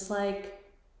it's just, like,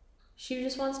 she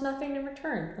just wants nothing in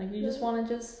return. Like, you just want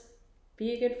to just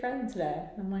be a good friend today.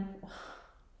 I'm like...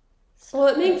 Well,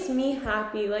 it makes me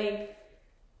happy, like,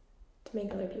 to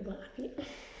make other people happy.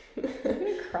 Are you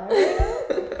gonna cry right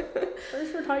now?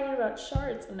 First we're talking about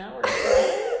shards, and now we're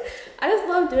crying. I just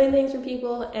love doing things for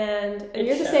people, and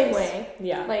you're the same way.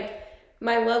 Yeah. Like,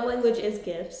 my love language is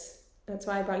gifts. That's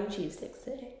why I brought you cheese sticks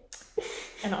today.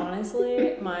 And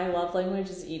honestly, my love language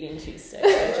is eating cheese sticks.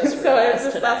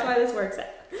 That's why this works out.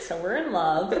 So we're in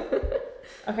love.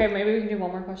 Okay, maybe we can do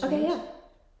one more question. Okay, yeah.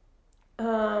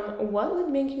 What would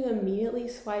make you immediately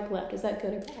swipe left? Is that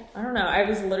good or bad? I don't know. I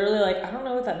was literally like, I don't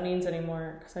know what that means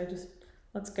anymore. Because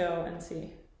let's go and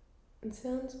see. It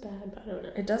sounds bad, but I don't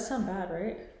know. It does sound bad,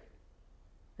 right?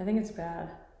 I think it's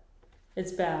bad.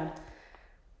 It's bad.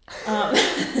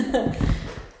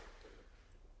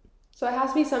 So it has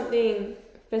to be something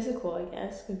physical, I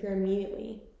guess, if you're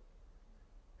immediately,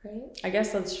 right? I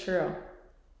guess that's true.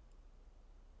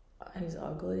 He's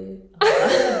ugly.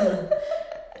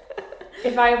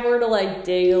 If I were to like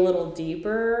dig a little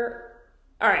deeper,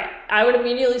 all right, I would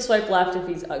immediately swipe left if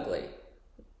he's ugly.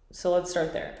 So let's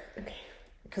start there. Okay.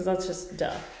 Because that's just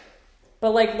duh.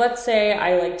 But like, let's say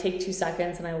I like take 2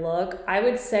 seconds and I look. I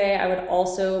would say I would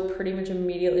also pretty much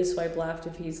immediately swipe left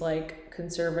if he's like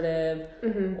conservative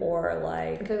or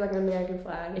like. If there's like an American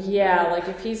flag. Yeah, like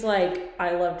if he's like,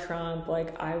 I love Trump,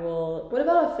 like I will. What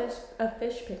about a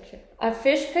fish picture? A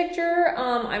fish picture?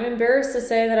 I'm embarrassed to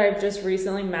say that I've just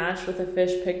recently matched with a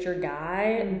fish picture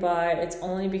guy, but it's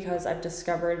only because I've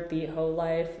discovered the whole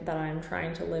life that I'm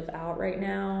trying to live out right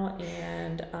now,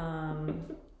 and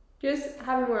just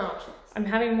having more options. I'm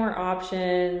having more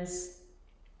options.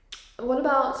 What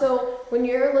about, so when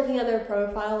you're looking at their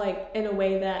profile, like in a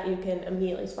way that you can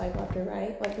immediately swipe left or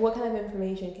right, like what kind of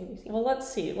information can you see? Well,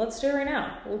 let's see. Let's do it right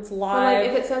now. Let's live. So like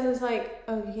if it says it's like,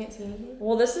 oh, you can't see anything?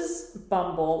 Well, this is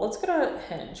Bumble. Let's go to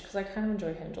Hinge because I kind of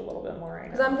enjoy Hinge a little bit more right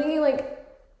now. Because I'm thinking like,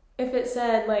 if it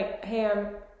said like, hey, I'm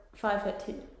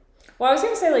 5'2". Well, I was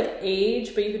going to say like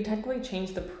age, but you can technically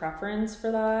change the preference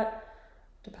for that.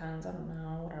 Depends. I don't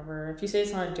know. Whatever. If you say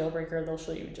it's not a deal breaker, they'll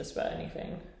show you just about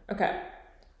anything. Okay.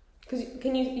 Because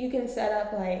you can set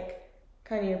up like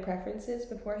kind of your preferences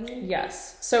beforehand?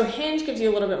 Yes. So Hinge gives you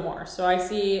a little bit more. So I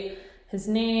see his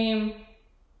name,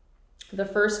 the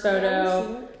first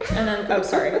photo, and then, oh,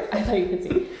 sorry, I thought you could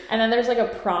see. And then there's like a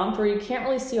prompt where you can't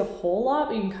really see a whole lot,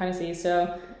 but you can kind of see.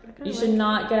 So you should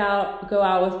not go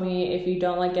out with me if you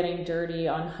don't like getting dirty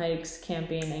on hikes,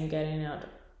 camping, and getting out.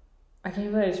 I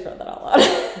can't believe I just wrote that out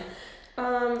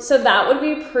loud. So that would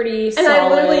be pretty solid. And I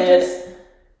literally just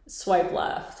swipe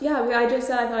left. Yeah, I just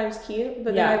said I thought it was cute,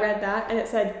 but then I read that and it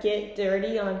said get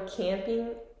dirty on camping.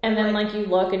 And then like you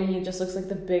look and he just looks like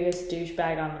the biggest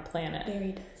douchebag on the planet. There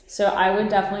he does. So I would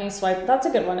definitely swipe. That's a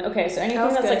good one. Okay, so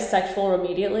anything that's like sexual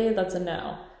immediately, that's a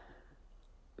no.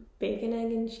 Bacon,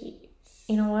 egg, and cheese.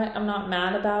 You know what? I'm not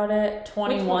mad about it.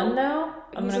 21 though.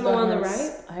 I'm gonna go on the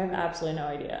right. I have absolutely no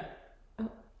idea.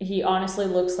 Oh. He honestly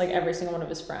looks like every single one of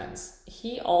his friends.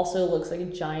 He also looks like a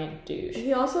giant douche.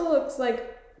 He also looks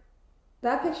like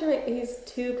that picture. He's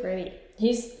too pretty.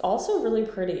 He's also really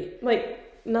pretty.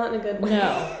 Like not in a good way.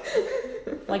 No.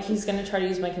 Like he's gonna try to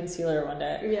use my concealer one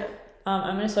day. Yeah.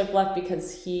 I'm gonna swipe left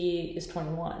because he is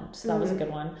 21, so that was a good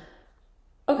one.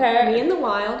 Okay. Me in the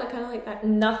wild, I kind of like that.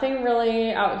 Nothing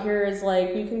really out here is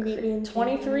like... You can beat me in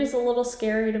 23 is a little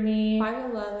scary to me.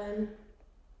 5'11".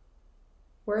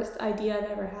 Worst idea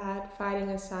I've ever had, fighting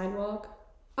a sidewalk.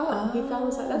 Oh, he fell on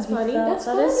the side. That's funny.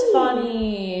 That is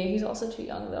funny. He's also too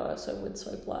young though, so I would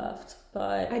swipe left.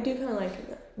 But I do kind of like him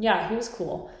though. Yeah, he was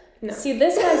cool. No. See,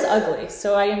 this guy's ugly,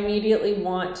 so I immediately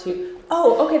want to...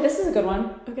 Oh, okay, this is a good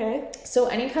one. Okay. So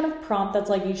any kind of prompt that's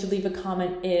like, you should leave a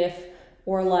comment if,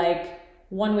 or like,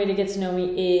 one way to get to know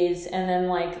me is, and then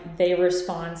like they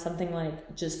respond something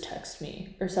like, just text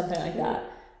me, or something like that.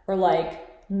 Or like,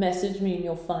 message me and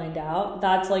you'll find out.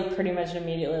 That's like pretty much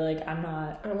immediately like, I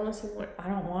don't want to see more. I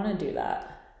don't want to do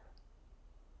that.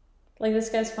 Like, this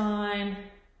guy's fine.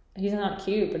 He's not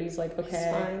cute, but he's like, okay.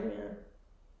 He's fine, yeah.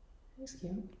 He's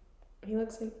cute. He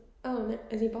looks like, oh,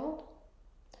 is he bald?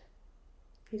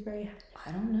 He's very happy.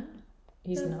 I don't know.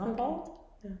 He's not bald?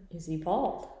 No. Is he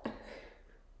bald?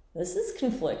 This is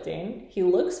conflicting. He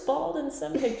looks bald in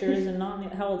some pictures and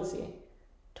not... How old is he?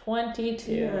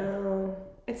 22. No.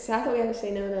 It's sad that we have to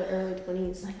say no to early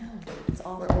 20s. I know. It's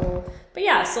awful. But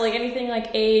yeah, so like anything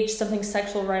like age, something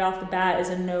sexual right off the bat is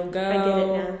a no-go. I get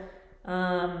it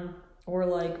now. Or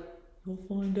like... We'll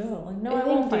find out. Like, no, I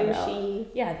won't find douchey.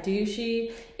 out. Yeah,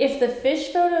 douchey. If the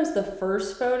fish photo is the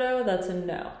first photo, that's a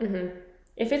no. Mm-hmm.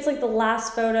 If it's like the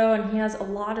last photo and he has a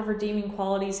lot of redeeming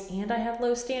qualities and I have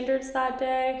low standards that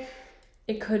day,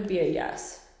 it could be a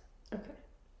yes. Okay.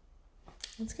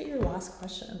 Let's get your last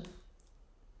question.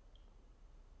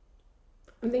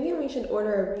 I'm thinking we should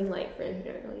order a ring light for in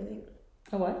here, don't you think?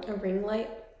 A what? A ring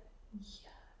light? Yes.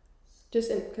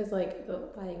 Just because, like, the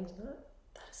lighting's not.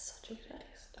 That is such a good idea.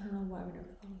 I don't know why we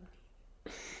never thought of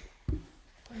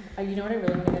that. You know what I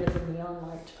really want to get is a neon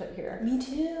light to put here. Me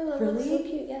too. Really? That's so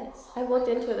cute. Yes. I've looked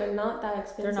into it. They're not that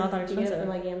expensive. They're not that expensive. You get it from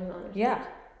like Amazon. Yeah.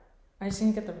 I just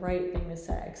need to get the right thing to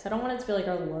say. Because I don't want it to be like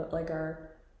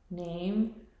our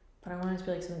name, but I want it to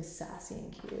be like something sassy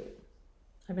and cute.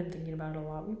 I've been thinking about it a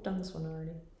lot. We've done this one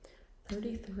already.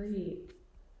 33.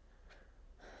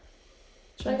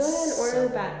 Should I go ahead and order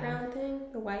the background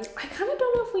thing? The white? I kind of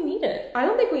don't know if we need it. I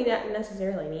don't think we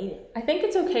necessarily need it. I think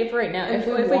it's okay for right now. If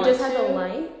we just have the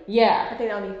light? Yeah. I think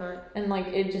that would be fine. And like,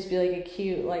 it'd just be like a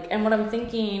cute, like, and what I'm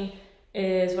thinking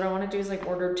is what I want to do is like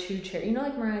order 2 chairs. You know,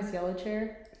 like Mariah's yellow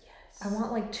chair? Yes. I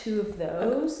want like 2 of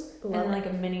those and like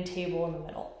a mini table in the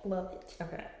middle. Love it.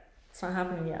 Okay. It's not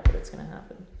happening yet, but it's going to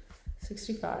happen.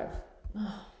 65.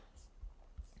 Oh.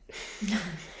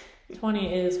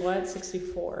 20 is what?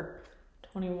 64.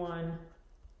 21.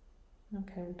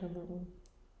 Okay, we've done that one.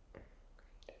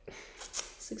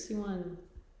 61.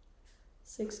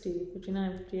 60.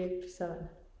 59. 58. 57.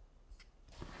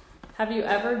 Have you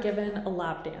ever given a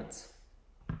lap dance?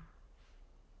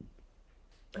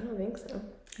 I don't think so.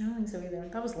 I don't think so either.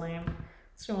 That was lame.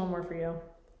 Let's do one more for you.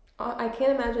 I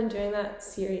can't imagine doing that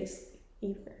serious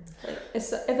either. Like,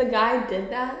 if a guy did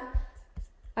that,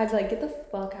 I'd be like, get the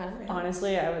fuck out of my house.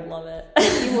 Honestly, I would love it.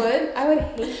 You would? I would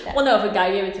hate that. Well, no, if a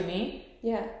guy gave it to me,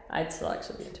 yeah, I'd still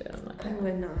actually be into it. I'm like, I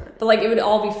would not. But like, it would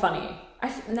all be funny.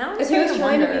 Now if he was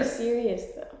trying to be serious,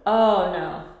 though. Oh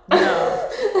no,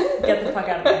 get the fuck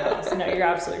out of my house. No, you're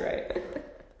absolutely right.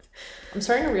 I'm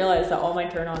starting to realize that all my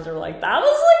turn-ons are like, that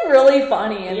was like really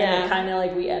funny, and then it kind of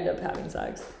like we end up having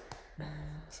sex.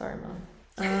 Sorry, Mom.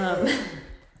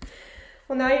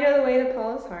 Well, now you know the way to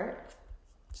Paula's heart.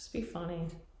 Just be funny.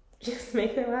 Just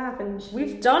make her laugh. And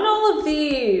we've done all of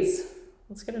these.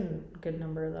 Let's get a good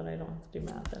number that I don't have to do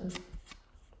math in.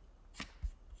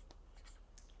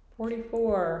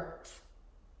 44.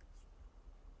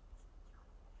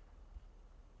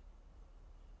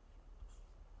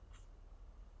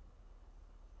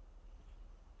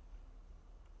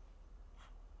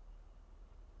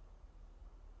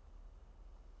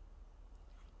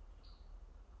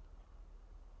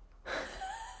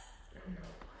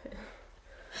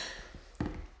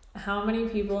 How many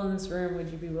people in this room would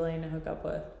you be willing to hook up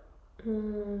with?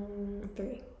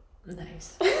 3.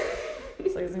 Nice.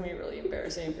 It's like, it's gonna be really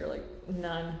embarrassing if you're like,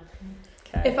 none.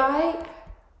 Okay. If I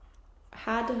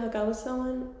had to hook up with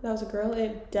someone that was a girl,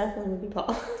 it definitely would be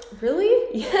Paul.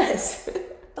 Really? Yes.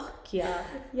 Fuck yeah.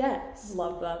 Yes.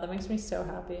 Love that. That makes me so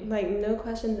happy. Like, no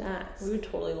questions asked. We would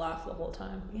totally laugh the whole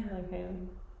time. Yeah. Like him.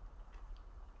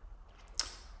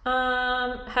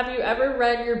 Have you ever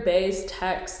read your bae's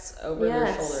texts over their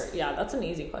Yes. shoulder? Yeah, that's an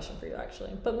easy question for you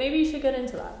actually. But maybe you should get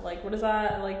into that. Like, what is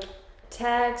that like?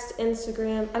 Text,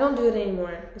 Instagram. I don't do it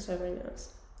anymore, just so everyone knows.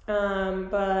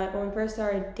 But when we first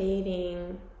started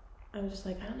dating, I was just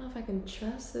like, I don't know if I can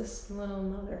trust this little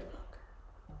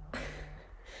motherfucker.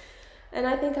 And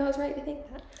I think I was right to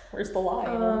think that. Where's the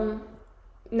lie?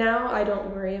 Now I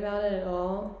don't worry about it at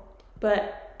all.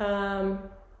 But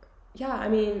yeah, I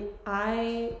mean,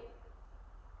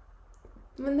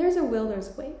 when there's a will, there's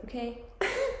a way, okay?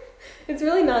 It's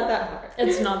really not that hard.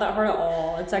 It's not that hard at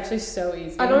all. It's actually so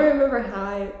easy. I don't remember how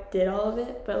I did all of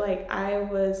it, but like I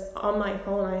was on my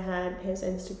phone, I had his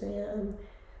Instagram.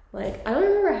 Like, I don't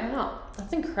remember how.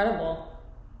 That's incredible.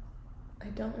 I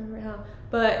don't remember how.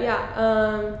 But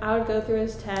yeah, I would go through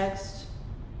his text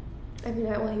every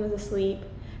night while he was asleep.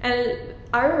 And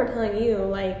I remember telling you,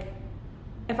 like,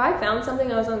 if I found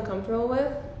something I was uncomfortable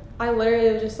with, I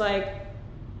literally was just like,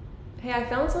 hey, I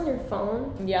found this on your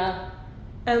phone. Yeah.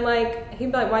 And like, he'd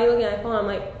be like, why are you looking at my phone? I'm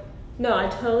like, no, I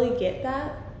totally get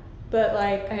that. But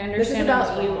like, I understand this is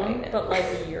about it's you wrong, right now. but like,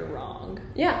 you're wrong.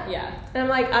 Yeah. Yeah. And I'm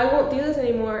like, I won't do this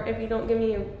anymore if you don't give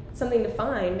me something to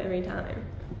find every time.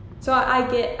 So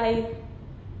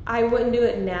I wouldn't do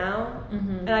it now.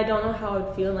 Mm-hmm. And I don't know how it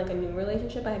would feel in like a new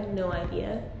relationship. I have no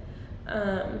idea.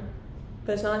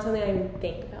 But it's not something I even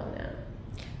think about now.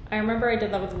 I remember I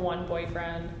did that with one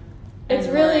boyfriend. It's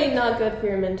and, really like, not good for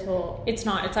your mental. It's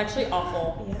not. It's actually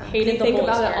awful. Yeah. Hated you the think whole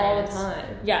about experience. it all the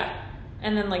time. Yeah.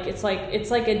 And then like it's like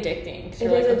addicting. 'Cause It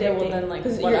you're is like, addicting. okay, well then like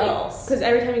Cause what else? Because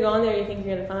every time you go on there, you think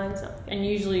you're gonna find something. And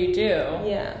usually you do.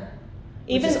 Yeah.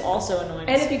 Which is also annoying. And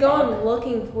as if you go fuck. on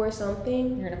looking for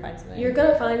something, You're gonna find something. you're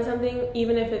gonna find something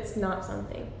even if it's not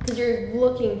something, because you're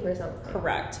looking for something.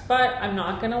 Correct. But I'm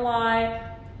not gonna lie.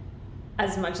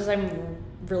 As much as I'm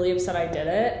really upset I did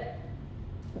it,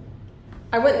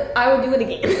 I would do it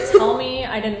again. tell me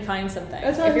I didn't find something.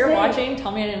 That's what if I'm you're saying. watching,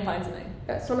 tell me I didn't find something.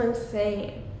 That's what I'm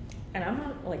saying. And I'm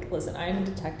not like, listen, I'm a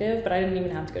detective, but I didn't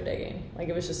even have to go digging. Like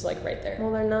it was just like right there.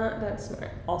 Well, they're not that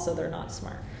smart. Also, they're not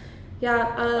smart.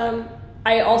 Yeah.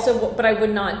 But I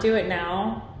would not do it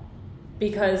now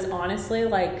because honestly,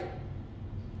 like,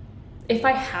 if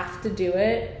I have to do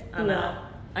it, I'm Yeah. out.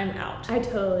 I'm out. I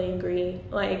totally agree.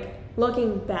 Like,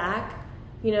 looking back,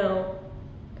 you know,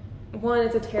 one,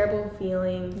 it's a terrible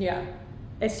feeling. Yeah.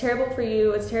 It's terrible for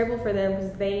you. It's terrible for them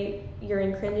because you're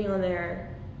infringing on their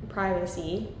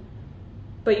privacy.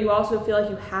 But you also feel like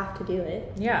you have to do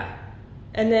it. Yeah.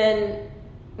 And then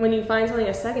when you find something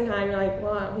a second time, you're like,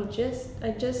 well, I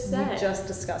just said. We just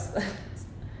discussed this.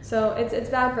 So it's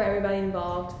bad for everybody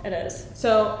involved. It is.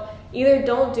 So either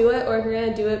don't do it, or if you're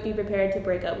gonna do it, be prepared to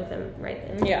break up with them right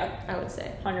then. Yeah. I would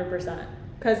say. 100%.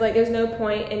 Because like, there's no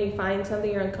point, and you find something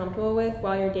you're uncomfortable with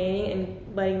while you're dating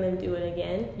and letting them do it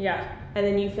again, Yeah. and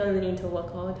then you feeling the need to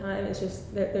look all the time. It's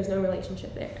just there's no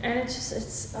relationship there. And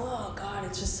it's oh god,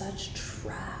 it's just such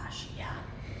trash. Yeah.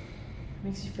 It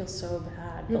makes you feel so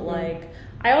bad. But Mhm. like,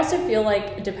 I also feel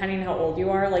like depending how old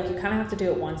you are, like you kind of have to do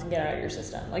it once and get it out of your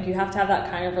system. Like you have to have that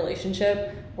kind of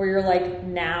relationship where you're like,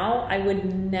 now I would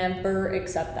never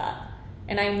accept that.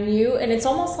 And I knew, and it's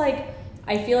almost like,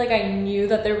 I feel like I knew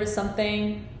that there was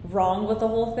something wrong with the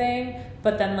whole thing,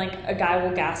 but then like a guy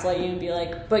will gaslight you and be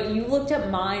like, but you looked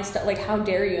at my stuff, like how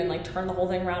dare you, and like turn the whole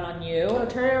thing around on you. Oh,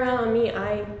 turn it around on me.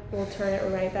 I will turn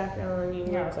it right back around on you.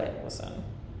 Yeah, I real was quick. like, listen.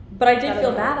 But I did Gotta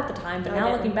feel go. bad at the time, but I now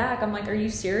didn't. looking back, I'm like, are you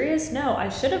serious? No, I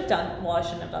should have done, well, I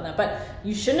shouldn't have done that, but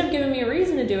you shouldn't have given me a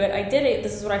reason to do it. I did it.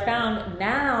 This is what I found.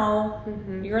 Now,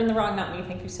 you're in the wrong, not me.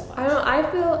 Thank you so much. I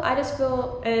don't know. I just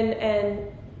feel, and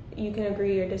you can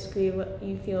agree or disagree what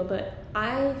you feel, but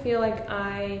I feel like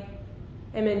I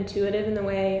am intuitive in the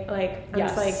way, like, I'm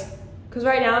Yes. just like, because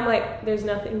right now I'm like, there's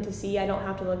nothing to see. I don't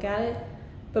have to look at it.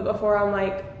 But before I'm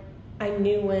like, I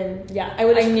knew when. Yeah, I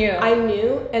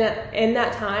knew, and in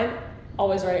that time,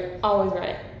 Always right. always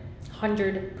right.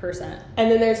 100%.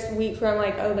 And then there's weeks where I'm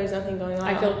like, oh, there's nothing going on.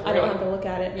 I feel I don't great. have to look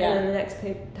at it. Yeah. And then the next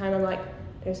time I'm like,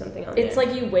 there's something on there. It's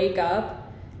like you wake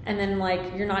up and then like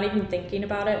you're not even thinking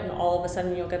about it, and all of a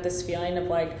sudden you'll get this feeling of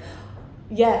like,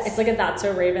 yes. it's like a That's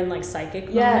So Raven like psychic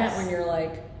Yes. moment when you're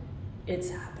like, it's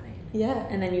happening. Yeah.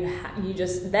 And then you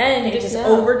just then You it just just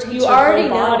know. overtakes You your already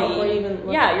whole know body. before you even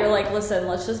look Yeah, at you're it. like, listen,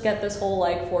 let's just get this whole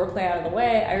like foreplay out of the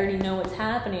way. I already know what's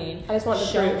happening. I just want the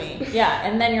show proof. me. Yeah,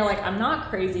 and then you're like, I'm not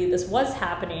crazy. This was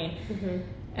happening. Mm-hmm.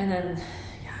 And then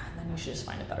you should just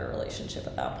find a better relationship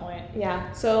at that point.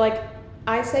 Yeah. So like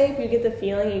I say, if you get the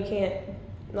feeling you can't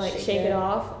like shake it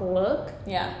off, look.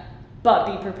 Yeah, but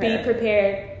be prepared. Be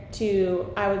prepared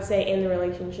to, I would say, end the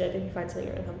relationship if you find something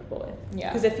you're uncomfortable with. Yeah.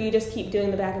 Because if you just keep doing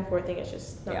the back and forth thing, it's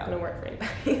just not Yeah. going to work for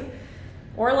anybody.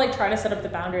 Or like try to set up the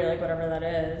boundary, like whatever that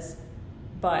is,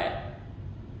 but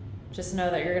just know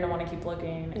that you're gonna want to keep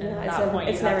looking, and at that point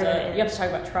you have to talk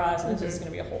about trust, and it's just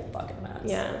gonna be a whole fucking mess.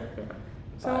 Yeah.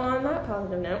 So But on that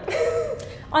positive note.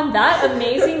 on that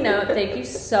amazing note, thank you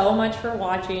so much for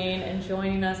watching and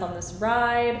joining us on this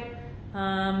ride.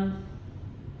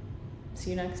 See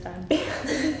you next time.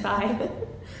 Bye.